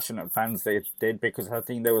their passionate fans they did because I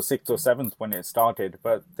think they were sixth or seventh when it started.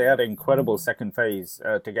 But they had an incredible second phase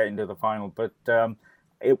to get into the final. But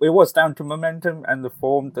it was down to momentum and the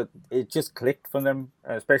form that it just clicked for them,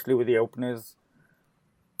 especially with the openers.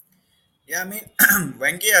 Yeah, I mean,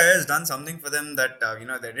 Venki has done something for them that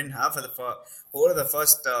they didn't have for the whole of the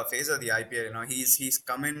first phase of the IPL. He's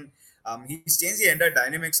come in, he's changed the entire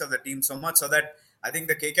dynamics of the team so much so that I think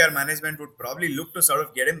the KKR management would probably look to sort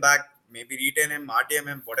of get him back, maybe retain him, RTM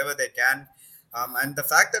him, whatever they can. And the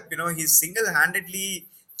fact that he's single-handedly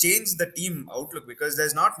changed the team outlook, because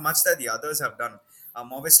there's not much that the others have done.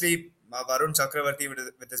 Obviously, Varun Chakravarti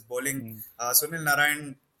with his bowling, Mm. Sunil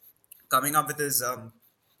Narayan coming up with his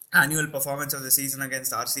annual performance of the season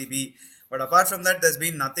against RCB. But apart from that, there's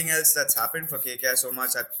been nothing else that's happened for KKR so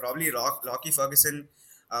much. Probably Lockie Ferguson,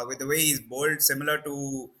 with the way he's bowled, similar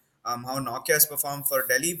to how Nokia has performed for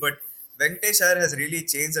Delhi. But Venkatesh Iyer has really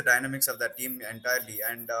changed the dynamics of that team entirely.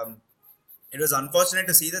 And it was unfortunate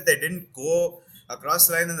to see that they didn't go across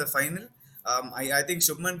the line in the final. I think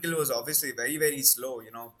Shubman Gill was obviously very, very slow.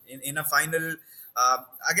 In a final, uh,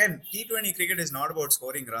 again, T20 cricket is not about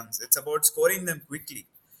scoring runs, it's about scoring them quickly.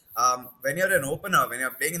 When you're an opener, when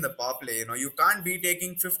you're playing in the power play, you can't be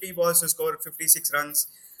taking 50 balls to score 56 runs.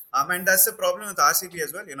 And that's the problem with RCB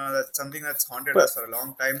as well. That's something that's haunted But us for a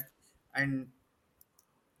long time. And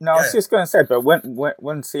no, I was yeah, just going to say, but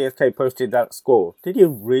when CSK posted that score, did you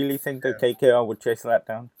really think that yeah. KKR would chase that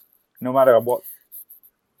down, no matter what?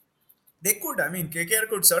 They could. I mean, KKR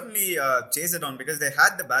could certainly chase it on because they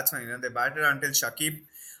had the batsmen. They batted until Shakib,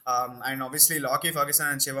 and obviously Lockie Ferguson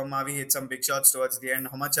and Shivam Mavi hit some big shots towards the end.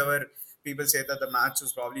 How much ever people say that the match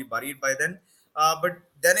was probably buried by then. But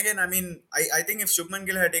then again, I mean, I think if Shubman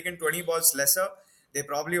Gill had taken 20 balls lesser, they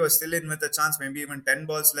probably were still in with a chance. Maybe even 10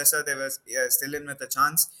 balls lesser, they were still in with a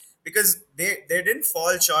chance, because they didn't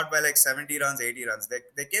fall short by like 70 runs, 80 runs.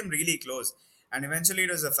 They came really close, and eventually it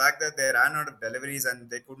was the fact that they ran out of deliveries and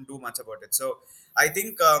they couldn't do much about it. So I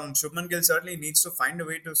think Shubman Gill certainly needs to find a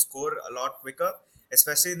way to score a lot quicker,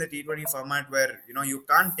 especially in the T20 format where you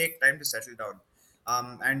can't take time to settle down.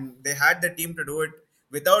 And they had the team to do it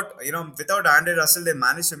without Andre Russell. They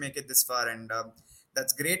managed to make it this far, and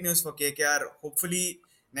that's great news for KKR. Hopefully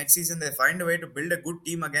next season they find a way to build a good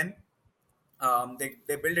team again.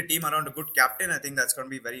 They build a team around a good captain. I think that's going to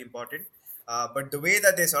be very important. But the way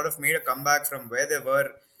that they sort of made a comeback from where they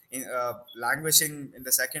were languishing in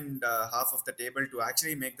the second half of the table to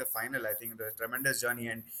actually make the final, I think it was a tremendous journey.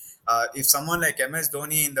 And if someone like MS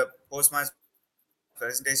Dhoni in the post-match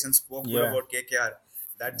presentation spoke good Yeah. about KKR,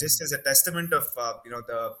 that just is a testament of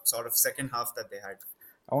the sort of second half that they had.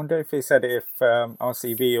 I wonder if he said if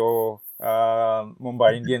RCB or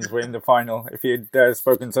Mumbai Indians were in the final, if he'd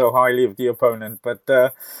spoken so highly of the opponent. But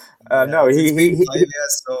Yeah, no, it's been 5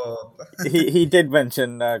 years, so he did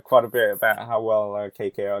mention quite a bit about how well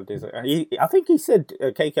KKR deserved. I think he said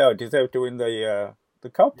KKR deserved to win the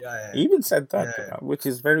cup. yeah, yeah, He even said that, yeah, yeah. which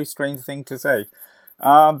is a very strange thing to say.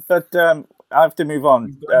 But I have to move on.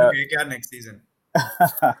 He's going to KKR next season,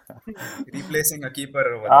 replacing a keeper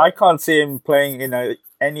over there. I can't see him playing in a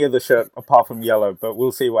any other shirt apart from yellow, but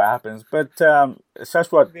we'll see what happens. But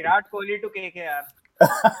Shashwat, Virat Kohli to KKR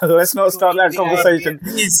let's not to start win that the IPL. conversation.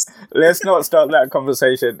 Please. Let's not start that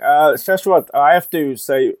conversation. Shashwat, I have to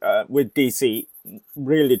say, with DC,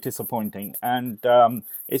 really disappointing. And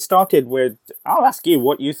it started with, I'll ask you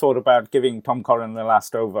what you thought about giving Tom Curran the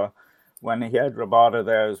last over when he had Rabada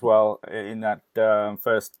there as well in that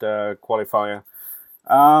first qualifier.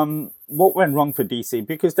 What went wrong for DC?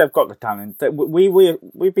 Because they've got the talent.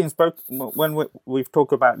 We've been spoke when we've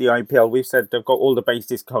talked about the IPL. We've said they've got all the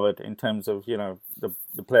bases covered in terms of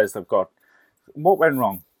the players they've got. What went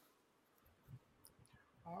wrong?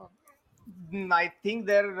 I think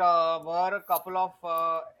there were a couple of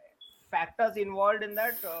factors involved in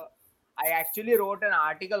that. I actually wrote an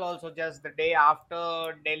article also just the day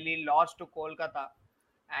after Delhi lost to Kolkata,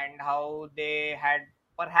 and how they had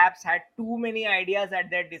perhaps had too many ideas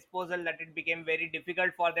at their disposal that it became very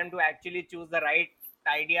difficult for them to actually choose the right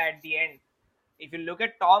idea at the end. If you look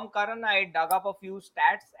at Tom Curran, I dug up a few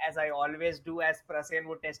stats, as I always do, as Prasen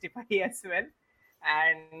would testify as well.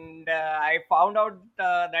 And I found out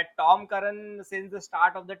that Tom Curran, since the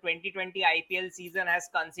start of the 2020 IPL season, has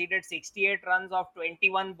conceded 68 runs of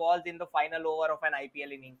 21 balls in the final over of an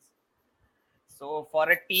IPL innings. So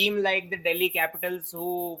for a team like the Delhi Capitals,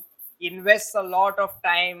 who invests a lot of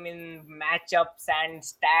time in matchups and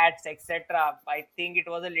stats, etc., I think it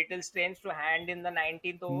was a little strange to hand in the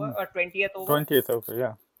 19th over or 20th over. 20th over,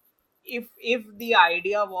 yeah. If the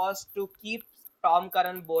idea was to keep Tom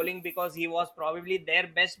Curran bowling because he was probably their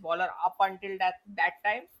best bowler up until that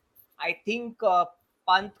time, I think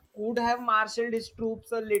Pant could have marshaled his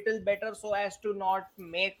troops a little better so as to not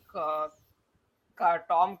make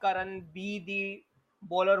Tom Curran be the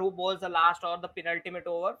bowler who bowls the last or the penultimate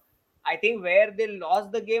over. I think where they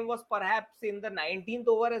lost the game was perhaps in the 19th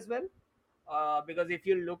over as well. Because if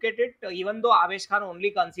you look at it, even though Avesh Khan only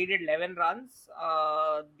conceded 11 runs,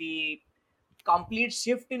 the complete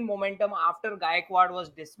shift in momentum after Gaikwad was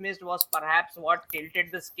dismissed was perhaps what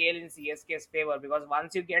tilted the scale in CSK's favor. Because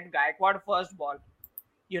once you get Gaikwad first ball,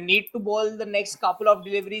 you need to bowl the next couple of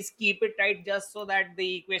deliveries, keep it tight just so that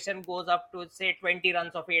the equation goes up to say 20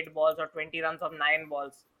 runs of 8 balls or 20 runs of 9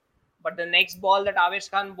 balls. But the next ball that Avesh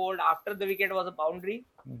Khan bowled after the wicket was a boundary.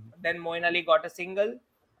 Then Moin Ali got a single.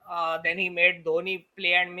 Then he made Dhoni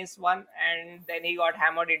play and miss one, and then he got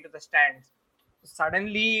hammered into the stands.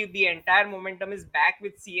 Suddenly, the entire momentum is back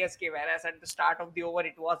with CSK, whereas at the start of the over,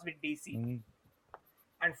 it was with DC.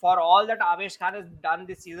 And for all that Avesh Khan has done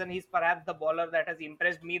this season, he's perhaps the bowler that has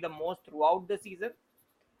impressed me the most throughout the season.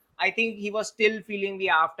 I think he was still feeling the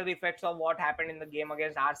after effects of what happened in the game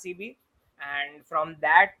against RCB. And from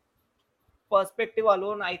that perspective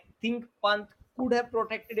alone, I think Pant could have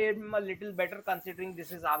protected him a little better, considering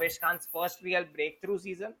this is Avesh Khan's first real breakthrough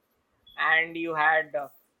season. And you had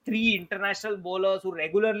three international bowlers who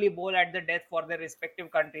regularly bowl at the death for their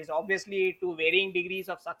respective countries, obviously to varying degrees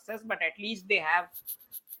of success, but at least they have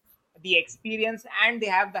the experience and they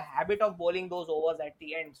have the habit of bowling those overs at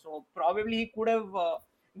the end. So probably he could have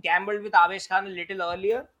gambled with Avesh Khan a little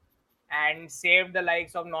earlier and saved the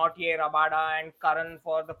likes of Nautye, Rabada, and Karan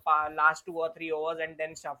for the last 2 or 3 overs and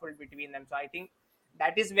then shuffled between them. So I think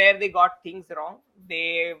that is where they got things wrong.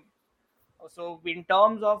 They so in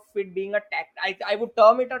terms of it being I would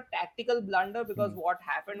term it a tactical blunder, because what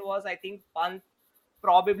happened was, I think Pant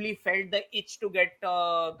probably felt the itch to get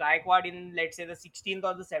Gaikwad in, let's say, the 16th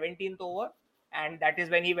or the 17th over, and that is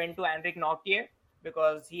when he went to Henrik Nautye,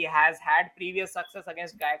 because he has had previous success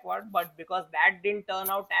against Gaikwad, but because that didn't turn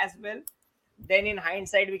out as well, then in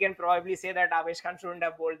hindsight we can probably say that Avesh Khan shouldn't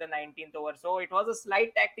have bowled the 19th over. So it was a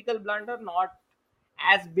slight tactical blunder, not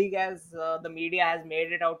as big as the media has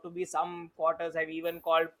made it out to be. Some quarters have even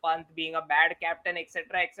called Pant being a bad captain,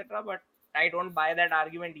 etc., etc. But I don't buy that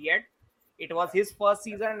argument yet. It was his first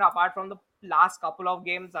season, and apart from the last couple of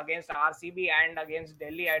games against RCB and against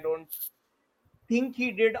Delhi, I don't think he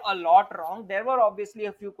did a lot wrong. There were obviously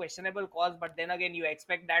a few questionable calls, but then again, you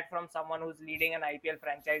expect that from someone who's leading an IPL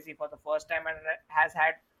franchise for the first time and has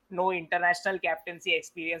had no international captaincy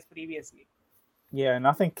experience previously. Yeah, and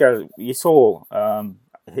I think you saw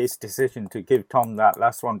his decision to give Tom that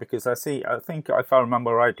last one, because I think if I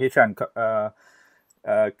remember right,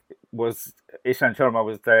 was Ishan Sharma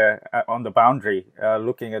was there on the boundary,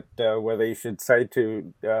 looking at whether he should say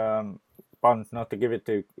to Bonds not to give it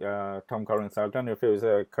to Tom Curran. So I don't know if it was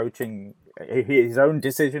a coaching, his own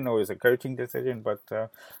decision, or it was a coaching decision, but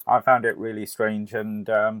I found it really strange. And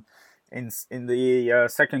in the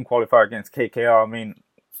second qualifier against KKR, I mean,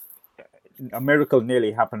 a miracle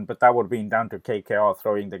nearly happened, but that would have been down to KKR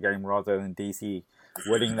throwing the game rather than DC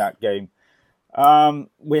winning that game.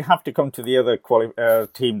 We have to come to the other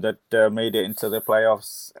team that made it into the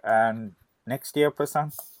playoffs and next year,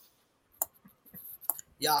 Prasan.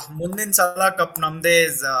 Yeah, Mundin Salah Cup Namde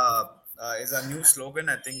is a new slogan.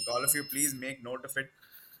 I think all of you please make note of it.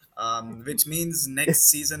 Which means next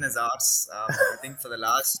season is ours. I think for the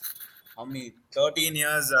last how many 13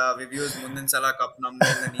 years we've used Mundin Salah Cup Namde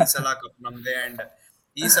and then Isala Cup Namde and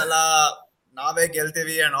Isala Nave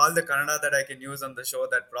Geltevi and all the Kannada that I can use on the show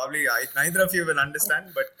that probably neither of you will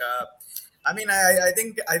understand. But I mean, I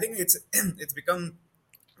think it's it's become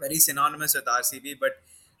very synonymous with RCB. But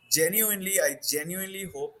I genuinely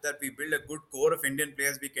hope that we build a good core of Indian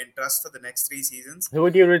players we can trust for the next 3 seasons. Who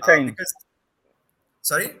would you retain Because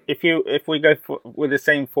sorry. if we go with the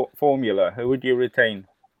same formula? Who would you retain?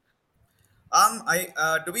 I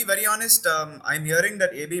To be very honest, I'm hearing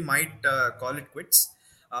that AB might call it quits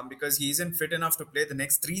because he isn't fit enough to play the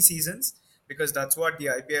next 3 seasons. Because that's what the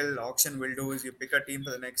IPL auction will do: is you pick a team for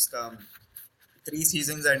the next 3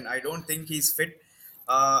 seasons, and I don't think he's fit.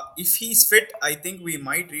 If he's fit, I think we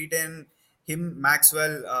might retain him,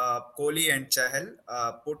 Maxwell, Kohli, and Chahal.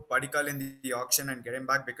 Put Padikal in the auction and get him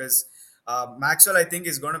back because Maxwell, I think,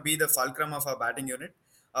 is going to be the fulcrum of our batting unit.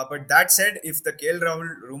 But that said, if the KL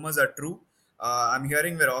Rahul rumors are true, I'm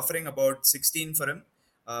hearing we're offering about 16 for him,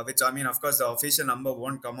 which I mean, of course, the official number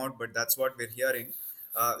won't come out, but that's what we're hearing.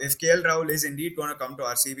 If KL Rahul is indeed going to come to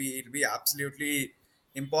RCB, it'll be absolutely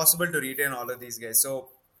impossible to retain all of these guys. So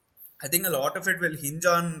I think a lot of it will hinge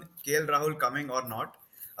on KL Rahul coming or not.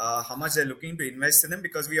 How much they're looking to invest in him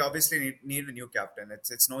because we obviously need a new captain.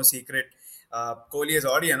 It's no secret. Kohli has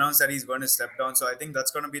already announced that he's going to step down. So I think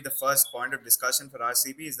that's going to be the first point of discussion for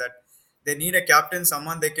RCB is that they need a captain,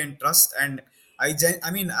 someone they can trust. And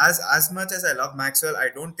I mean, as much as I love Maxwell, I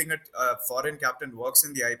don't think a foreign captain works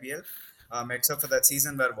in the IPL, except for that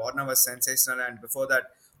season where Warner was sensational, and before that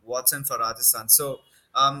Watson for Rajasthan. So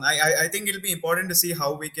I think it'll be important to see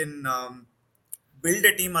how we can build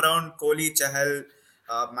a team around Kohli, Chahal,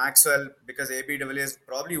 Maxwell, because AB de Villiers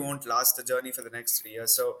probably won't last the journey for the next 3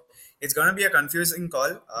 years. So it's going to be a confusing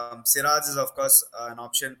call. Siraj is, of course, an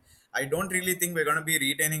option. I don't really think we're going to be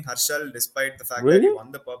retaining Harshal despite the fact that he Really?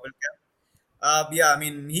 won the purple cap. Yeah, I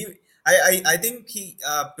mean, I think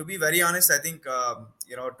to be very honest, I think,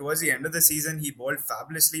 towards the end of the season, he bowled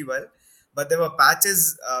fabulously well. But there were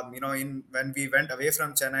patches, in when we went away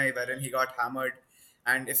from Chennai, wherein he got hammered.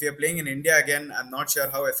 And if you're playing in India again, I'm not sure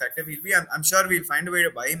how effective he'll be. I'm sure we'll find a way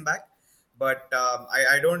to buy him back. But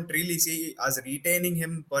I don't really see us retaining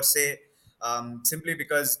him per se, simply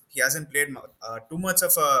because he hasn't played too much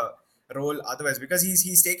of a role otherwise because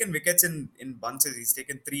he's taken wickets in bunches. He's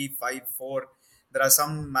taken three, five, four. There are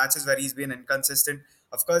some matches where he's been inconsistent.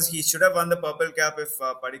 Of course, he should have won the purple cap if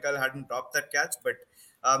Padikal hadn't dropped that catch. But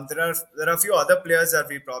there are a few other players that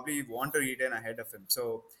we probably want to retain ahead of him.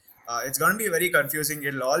 So it's going to be very confusing.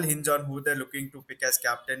 It'll all hinge on who they're looking to pick as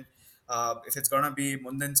captain. If it's going to be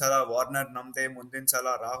Mundin Salah, Warner Namde, Mundin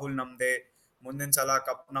Salah, Rahul Namde, Mundin Salah,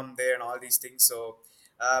 Cup Namde, and all these things. So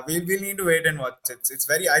we'll need to wait and watch. It's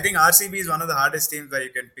very. I think RCB is one of the hardest teams where you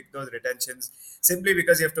can pick those retentions simply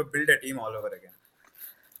because you have to build a team all over again.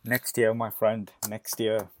 Next year, my friend. Next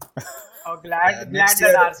year. Oh, glad Next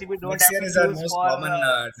year, that RCB don't next have year to is our choose most for common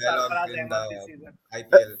dialogue Sarfaraz in Ahmed the this season.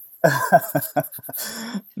 IPL.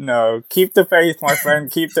 No, keep the faith, my friend.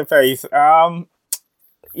 Keep the faith.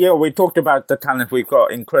 Yeah, we talked about the talent. We've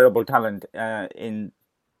got incredible talent in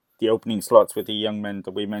the opening slots with the young men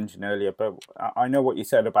that we mentioned earlier. But I know what you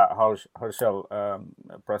said about Harshal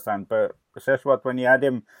Prasan. But Sheshwat, when you add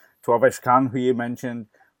him to Avesh Khan, who you mentioned,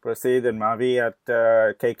 Prasid and Mavi at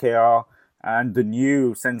KKR, and the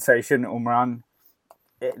new sensation Umran,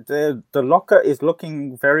 the locker is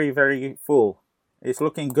looking very, very full. It's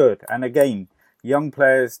looking good. And again, young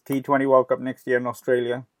players, T20 World Cup next year in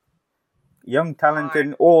Australia. Young talent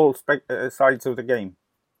in all sides of the game.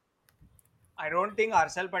 I don't think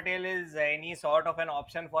Harshal Patel is any sort of an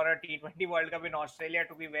option for a T20 World Cup in Australia,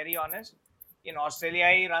 to be very honest. In Australia,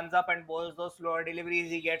 he runs up and bowls those slower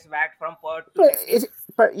deliveries. He gets whacked from Perth to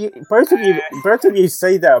But Sydney. both of you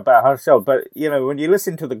say that about Herschel, but when you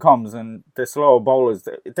listen to the comms and the slower bowlers,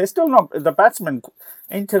 they're still not the batsmen.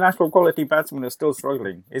 International quality batsmen are still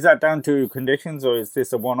struggling. Is that down to conditions, or is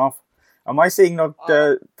this a one-off? Am I seeing not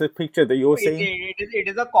the picture that you're seeing? It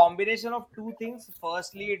is a combination of two things.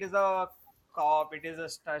 Firstly, for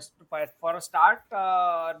a start,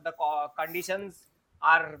 the conditions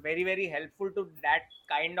are very, very helpful to that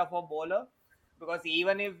kind of a bowler, because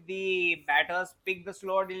even if the batters pick the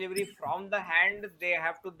slower delivery from the hand, they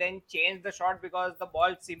have to then change the shot because the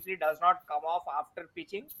ball simply does not come off after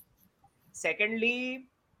pitching. Secondly,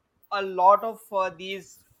 a lot of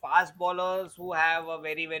these fast bowlers who have a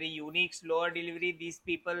very, very unique slower delivery. These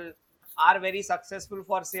people are very successful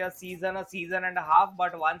for say a season and a half.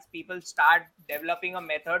 But once people start developing a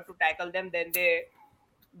method to tackle them, then they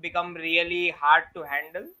become really hard to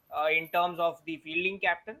handle in terms of the fielding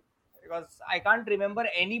captain, because I can't remember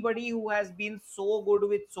anybody who has been so good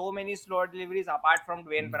with so many slow deliveries apart from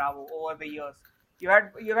Dwayne Bravo over the years. You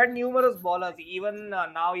had numerous bowlers. Even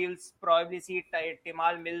now you'll probably see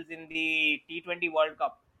Timal Mills in the T20 World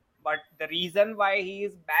Cup. But the reason why he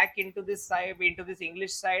is back into this side, into this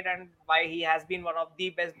English side, and why he has been one of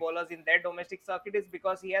the best bowlers in their domestic circuit is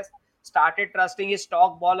because he has started trusting his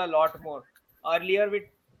stock ball a lot more. Earlier with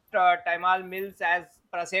Timal Mills, as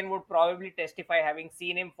Prasen would probably testify, having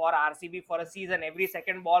seen him for RCB for a season, every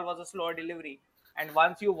second ball was a slower delivery. And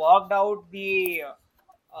once you worked out the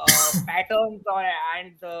patterns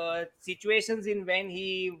and the situations in when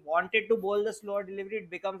he wanted to bowl the slower delivery, it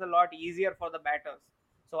becomes a lot easier for the batters.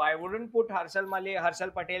 So I wouldn't put Harshal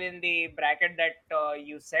Patel in the bracket that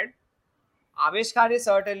you said. Avesh Khan is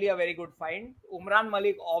certainly a very good find. Umran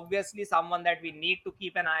Malik, obviously, someone that we need to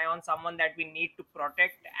keep an eye on, someone that we need to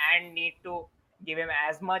protect and need to give him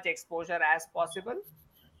as much exposure as possible.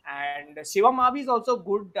 And Shivam Mabi is also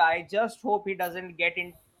good. I just hope he doesn't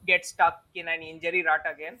get stuck in an injury rut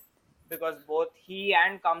again, because both he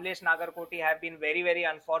and Kamlesh Nagarkoti have been very, very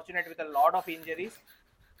unfortunate with a lot of injuries.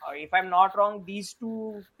 If I'm not wrong, these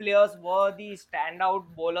two players were the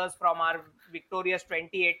standout bowlers from our victorious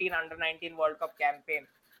 2018 Under 19 World Cup campaign.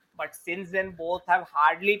 But since then, both have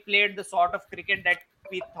hardly played the sort of cricket that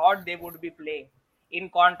we thought they would be playing. In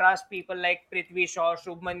contrast, people like Prithvi Shaw,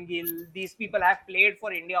 Shubman Gill, these people have played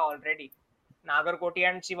for India already. Nagarkoti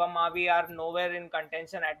and Shivam Mavi are nowhere in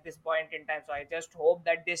contention at this point in time. So I just hope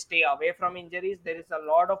that they stay away from injuries. There is a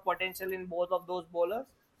lot of potential in both of those bowlers,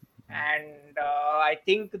 and I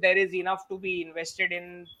think there is enough to be invested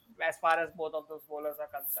in as far as both of those bowlers are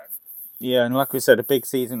concerned. Yeah, and like we said, a big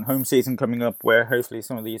season, home season coming up, where hopefully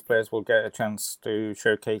some of these players will get a chance to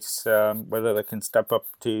showcase whether they can step up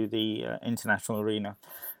to the international arena.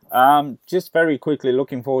 Just very quickly,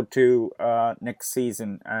 looking forward to next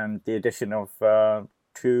season and the addition of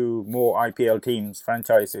two more IPL teams,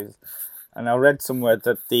 franchises. And I read somewhere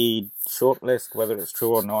that the shortlist, whether it's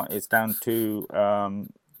true or not, is down to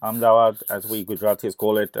Ahmedabad, as we Gujaratis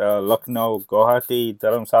call it, Lucknow, Guwahati,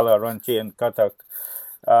 Dharamsala, Ranchi, and Cuttack.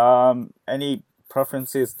 Any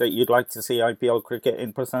preferences that you'd like to see IPL cricket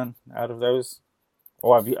in Prasen out of those,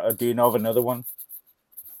 or do you know of another one?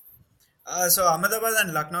 So Ahmedabad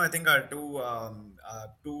and Lucknow, I think, are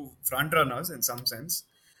two front runners in some sense.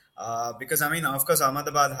 Because I mean, of course,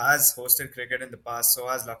 Ahmedabad has hosted cricket in the past, so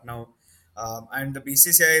has Lucknow, and the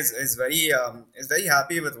BCCI is very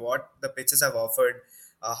happy with what the pitches have offered,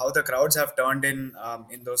 how the crowds have turned in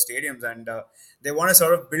those stadiums, and they want to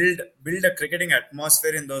sort of build a cricketing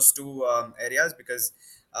atmosphere in those two areas because.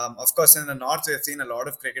 Of course, in the north, we've seen a lot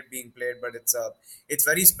of cricket being played, but it's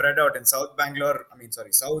very spread out in South Bangalore. I mean,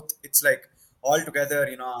 sorry, South. It's like all together,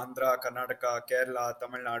 Andhra, Karnataka, Kerala,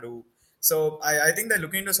 Tamil Nadu. So I think they're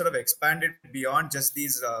looking to sort of expand it beyond just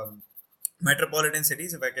these metropolitan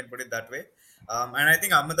cities, if I can put it that way. And I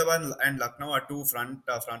think Ahmedabad and Lucknow are two front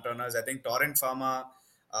runners. I think Torrent Pharma,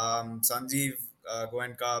 Sanjeev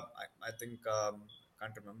Goenka, I think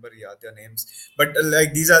can't remember their names, but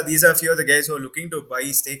like these are a few of the guys who are looking to buy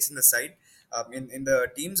stakes in the side, in the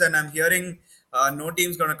teams, and I'm hearing no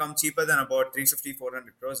team's going to come cheaper than about 350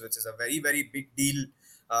 400 crores, which is a very very big deal,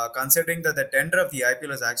 considering that the tender of the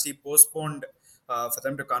IPL is actually postponed for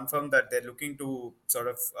them to confirm that they're looking to sort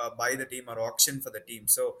of buy the team or auction for the team.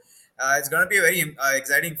 So it's going to be a very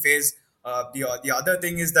exciting phase. The other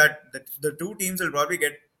thing is that the two teams will probably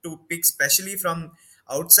get to pick specially from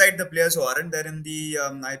outside the players who aren't there in the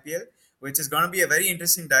IPL, which is going to be a very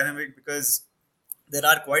interesting dynamic because there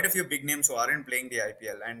are quite a few big names who aren't playing the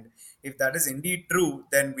IPL. And if that is indeed true,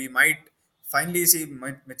 then we might finally see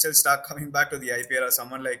Mitchell Stark coming back to the IPL, or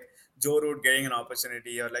someone like Joe Root getting an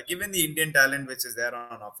opportunity, or like even the Indian talent which is there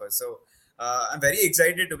on offer. So I'm very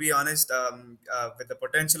excited, to be honest, with the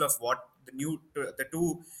potential of what the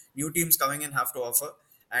two new teams coming in have to offer.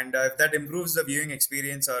 And if that improves the viewing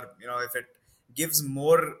experience, or if it gives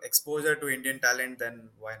more exposure to Indian talent, then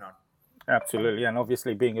why not? Absolutely, and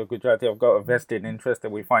obviously being a Gujarati, I've got a vested interest that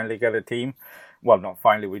we finally get a team. Well, not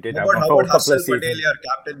finally, we did How have about one how for a about couple of Harshal Patel, seasons. your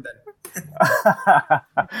captain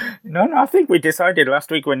then? No, I think we decided last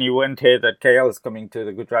week when you went here that KL is coming to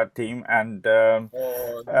the Gujarat team, and Oh,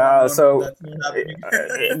 no, no, no, so that's not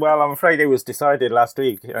happening. well, I'm afraid it was decided last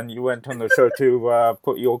week, and you went on the show to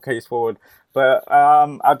put your case forward. But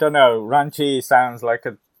I don't know. Ranchi sounds like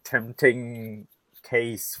a tempting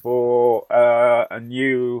case for a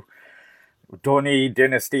new Dhoni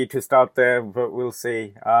dynasty to start there, but we'll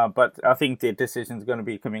see. But I think the decision is going to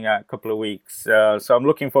be coming out a couple of weeks. So I'm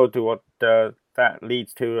looking forward to what that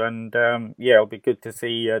leads to. And yeah, it'll be good to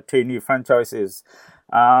see two new franchises.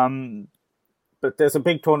 Um, but there's a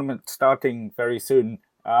big tournament starting very soon.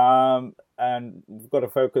 And we've got to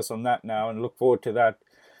focus on that now and look forward to that.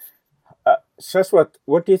 Shashwat,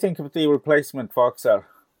 what do you think of the replacement for Aksar?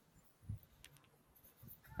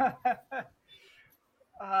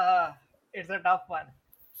 Uh, it's a tough one.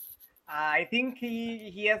 I think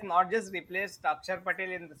he has not just replaced Akshar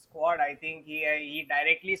Patel in the squad. I think he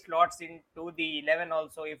directly slots into the 11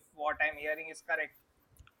 also, if what I'm hearing is correct.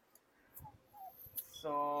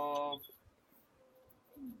 So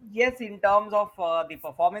yes, in terms of the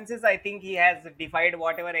performances, I think he has defied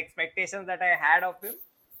whatever expectations that I had of him,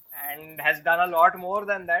 and has done a lot more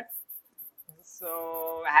than that.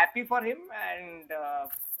 So happy for him, and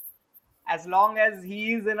as long as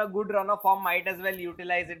he is in a good run of form, might as well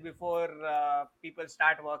utilize it before people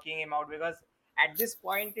start working him out. Because at this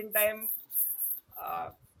point in time, uh,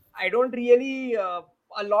 I don't really.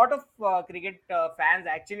 A lot of cricket fans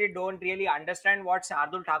actually don't really understand what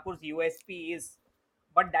Shardul Thakur's USP is,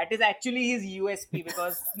 but that is actually his USP,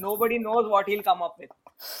 because nobody knows what he'll come up with.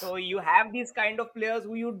 So you have these kind of players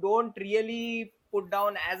who you don't really put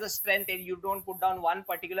down as a strength, and you don't put down one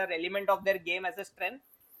particular element of their game as a strength,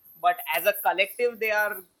 but as a collective they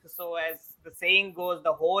are. So as the saying goes,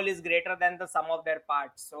 the whole is greater than the sum of their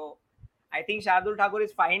parts. So I think Shardul Thakur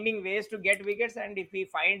is finding ways to get wickets, and if he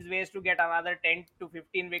finds ways to get another 10 to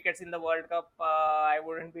 15 wickets in the World Cup, I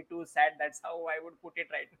wouldn't be too sad. That's how I would put it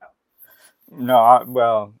right now. No,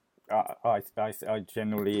 well, I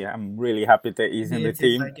genuinely am really happy that he's in the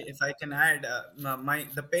team. If I can add, my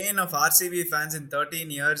the pain of RCB fans in 13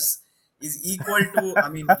 years is equal to, I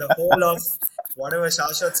mean, the whole of whatever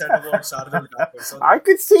Shashwat said about Shardul Thakur. So I the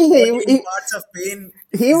could see 13 parts of pain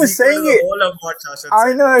he is was equal to saying the it. whole of what Shashwat I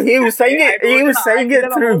said. know he was saying I it. He wrote an was saying it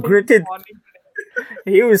article through about it this gritted. morning.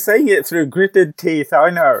 He was saying it through gritted teeth. I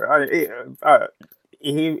know.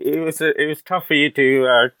 It was tough for you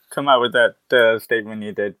to come out with that statement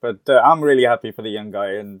you did, but I'm really happy for the young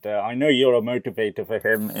guy, and I know you're a motivator for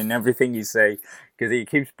him in everything you say because he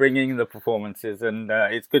keeps bringing the performances, and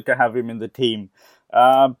it's good to have him in the team.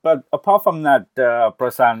 But apart from that,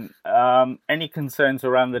 Prasan, any concerns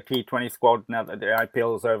around the T20 squad now that the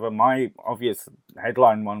IPL is over? My obvious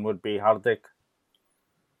headline one would be Hardik.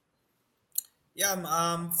 Yeah, for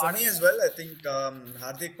me Pardon? as well, I think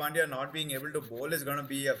Hardik Pandya not being able to bowl is going to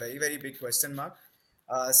be a very, very big question mark.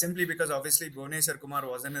 Simply because obviously Bhuvneshwar Kumar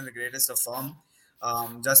wasn't in the greatest of form.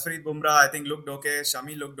 Jasprit Bumrah, I think, looked okay.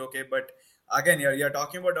 Shami looked okay. But again, you're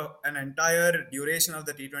talking about an entire duration of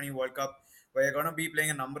the T20 World Cup where you're going to be playing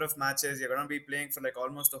a number of matches. You're going to be playing for like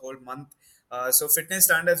almost a whole month. So fitness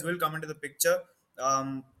standards will come into the picture.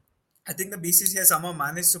 Um, I think the BCCI somehow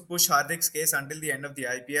managed to push Hardik's case until the end of the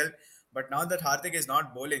IPL. But now that Hardik is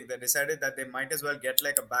not bowling, they decided that they might as well get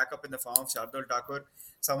like a backup in the form of Shardul Thakur,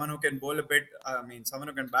 someone who can bowl a bit. I mean, someone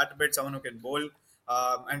who can bat a bit, someone who can bowl,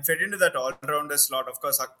 and fit into that all-rounder slot. Of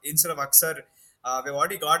course, instead of Aksar, we've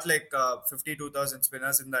already got like 52,000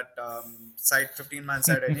 spinners in that side, 15-man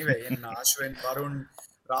side anyway. In Ashwin, Varun,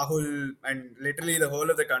 Rahul, and literally the whole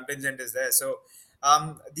of the contingent is there. So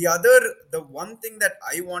the one thing that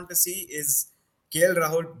I want to see is KL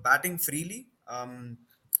Rahul batting freely.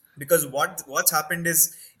 Because what's happened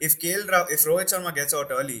is if Rohit Sharma gets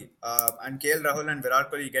out early and KL Rahul and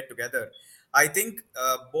Virat Kohli get together, I think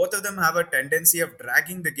both of them have a tendency of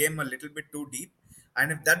dragging the game a little bit too deep.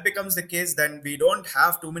 And if that becomes the case, then we don't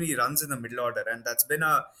have too many runs in the middle order, and that's been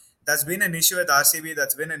an issue with RCB.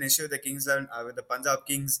 That's been an issue with the Kings with the Punjab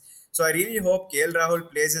Kings. So I really hope KL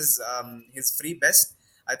Rahul plays his free best.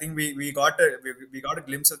 I think we got a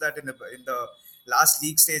glimpse of that in the last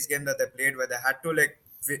league stage game that they played, where they had to like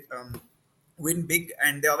win big,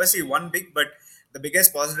 and they obviously won big. But the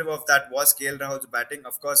biggest positive of that was KL Rahul's batting.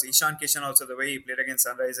 Of course, Ishan Kishan also, the way he played against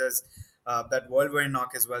Sunrisers, that whirlwind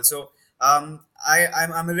knock as well. So I'm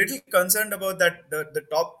a little concerned about the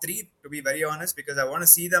top three, to be very honest, because I want to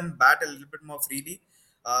see them bat a little bit more freely.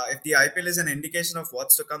 If the IPL is an indication of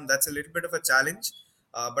what's to come, that's a little bit of a challenge.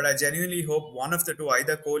 But I genuinely hope one of the two,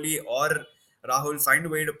 either Kohli or Rahul, find a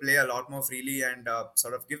way to play a lot more freely and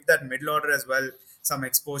sort of give that middle order as well some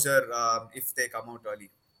exposure if they come out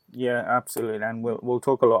early. Yeah, absolutely, and we'll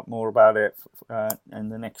talk a lot more about it in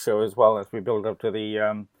the next show as well as we build up to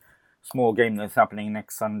the small game that's happening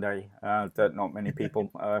next Sunday. That not many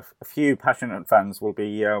people, a few passionate fans will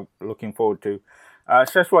be looking forward to.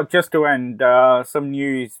 Shashwat, just to end, some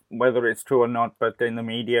news, whether it's true or not, but in the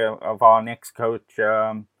media of our next coach,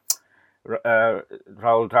 Rahul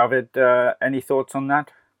Dravid. Any thoughts on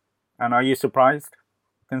that? And are you surprised,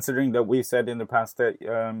 considering that we said in the past that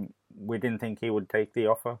we didn't think he would take the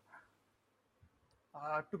offer?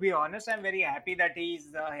 To be honest, I'm very happy that he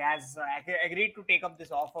has agreed to take up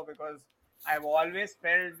this offer because I've always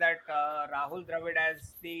felt that Rahul Dravid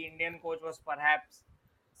as the Indian coach was perhaps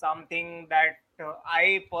something that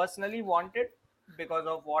I personally wanted because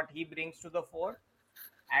of what he brings to the fore.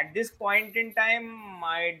 At this point in time,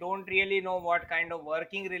 I don't really know what kind of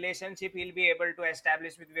working relationship he'll be able to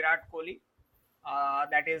establish with Virat Kohli.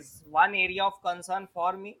 That is one area of concern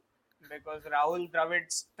for me because Rahul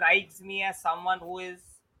Dravid strikes me as someone who is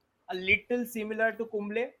a little similar to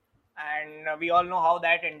Kumble, and we all know how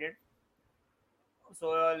that ended. So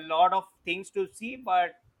a lot of things to see,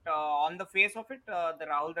 but on the face of it, the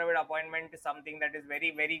Rahul Dravid appointment is something that is very,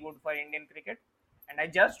 very good for Indian cricket. And I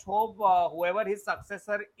just hope whoever his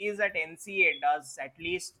successor is at NCA does at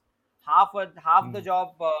least half the Mm.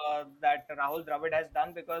 job that Rahul Dravid has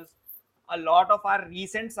done, because a lot of our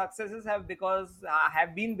recent successes have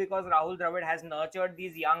been because Rahul Dravid has nurtured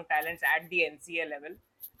these young talents at the NCA level,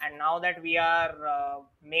 and now that we are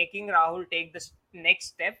making Rahul take the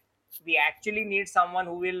next step, we actually need someone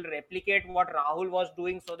who will replicate what Rahul was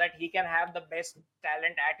doing so that he can have the best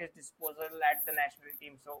talent at his disposal at the national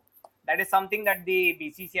team. So that is something that the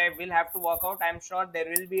BCCI will have to work out. I'm sure there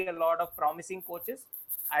will be a lot of promising coaches.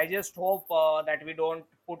 I just hope that we don't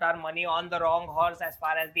put our money on the wrong horse as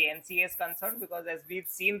far as the NCA is concerned, because as we've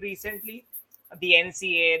seen recently, the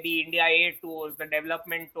NCA, the India A tours, the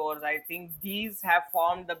development tours, I think these have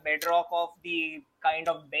formed the bedrock of the kind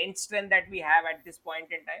of bench strength that we have at this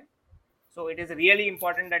point in time. So it is really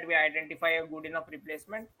important that we identify a good enough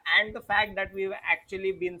replacement. And the fact that we've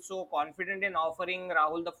actually been so confident in offering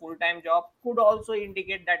Rahul the full time job could also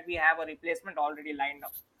indicate that we have a replacement already lined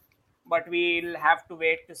up. But we'll have to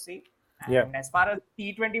wait to see. Yeah. And as far as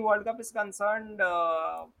T20 World Cup is concerned,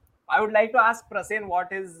 I would like to ask Prasen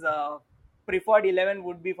what his preferred 11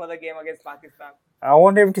 would be for the game against Pakistan. I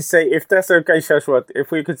want him to say, if that's okay, Shashwat, if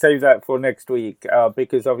we could save that for next week,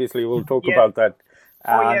 because obviously we'll talk Yes. about that.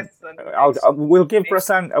 Oh, yes. And we'll give next,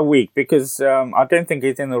 Prasan a week because I don't think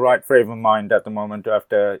he's in the right frame of mind at the moment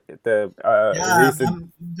after the Yeah,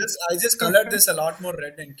 recent. I just colored this a lot more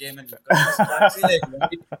red and came in because it's actually like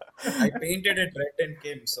white. I painted it red and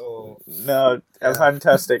came. So No, a yeah,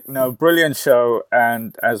 fantastic, no, brilliant show,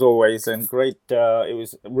 and as always, and great. It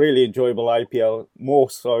was really enjoyable IPL, more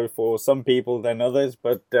so for some people than others.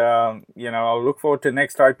 But I'll look forward to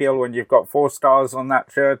next IPL when you've got 4 stars on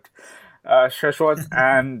that shirt, Shashwat,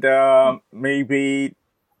 and maybe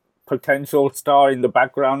potential star in the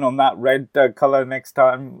background on that red color next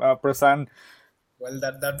time, Prasan. well,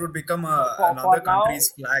 that would become for another now,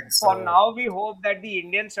 country's flag. for So now, we hope that the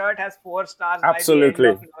Indian shirt has 4 stars by the end Absolutely.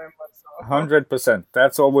 of November. So 100%.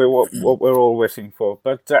 That's all what we're all wishing for.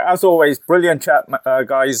 But as always, brilliant chat,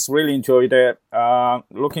 guys. Really enjoyed it.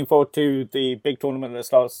 Looking forward to the big tournament that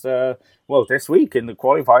starts, this week in the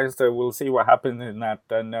qualifiers. So we'll see what happens in that.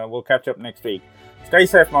 And we'll catch up next week. Stay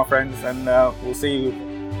safe, my friends. And we'll see you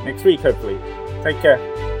next week, hopefully. Take care.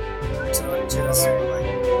 cheers. Bye. Bye.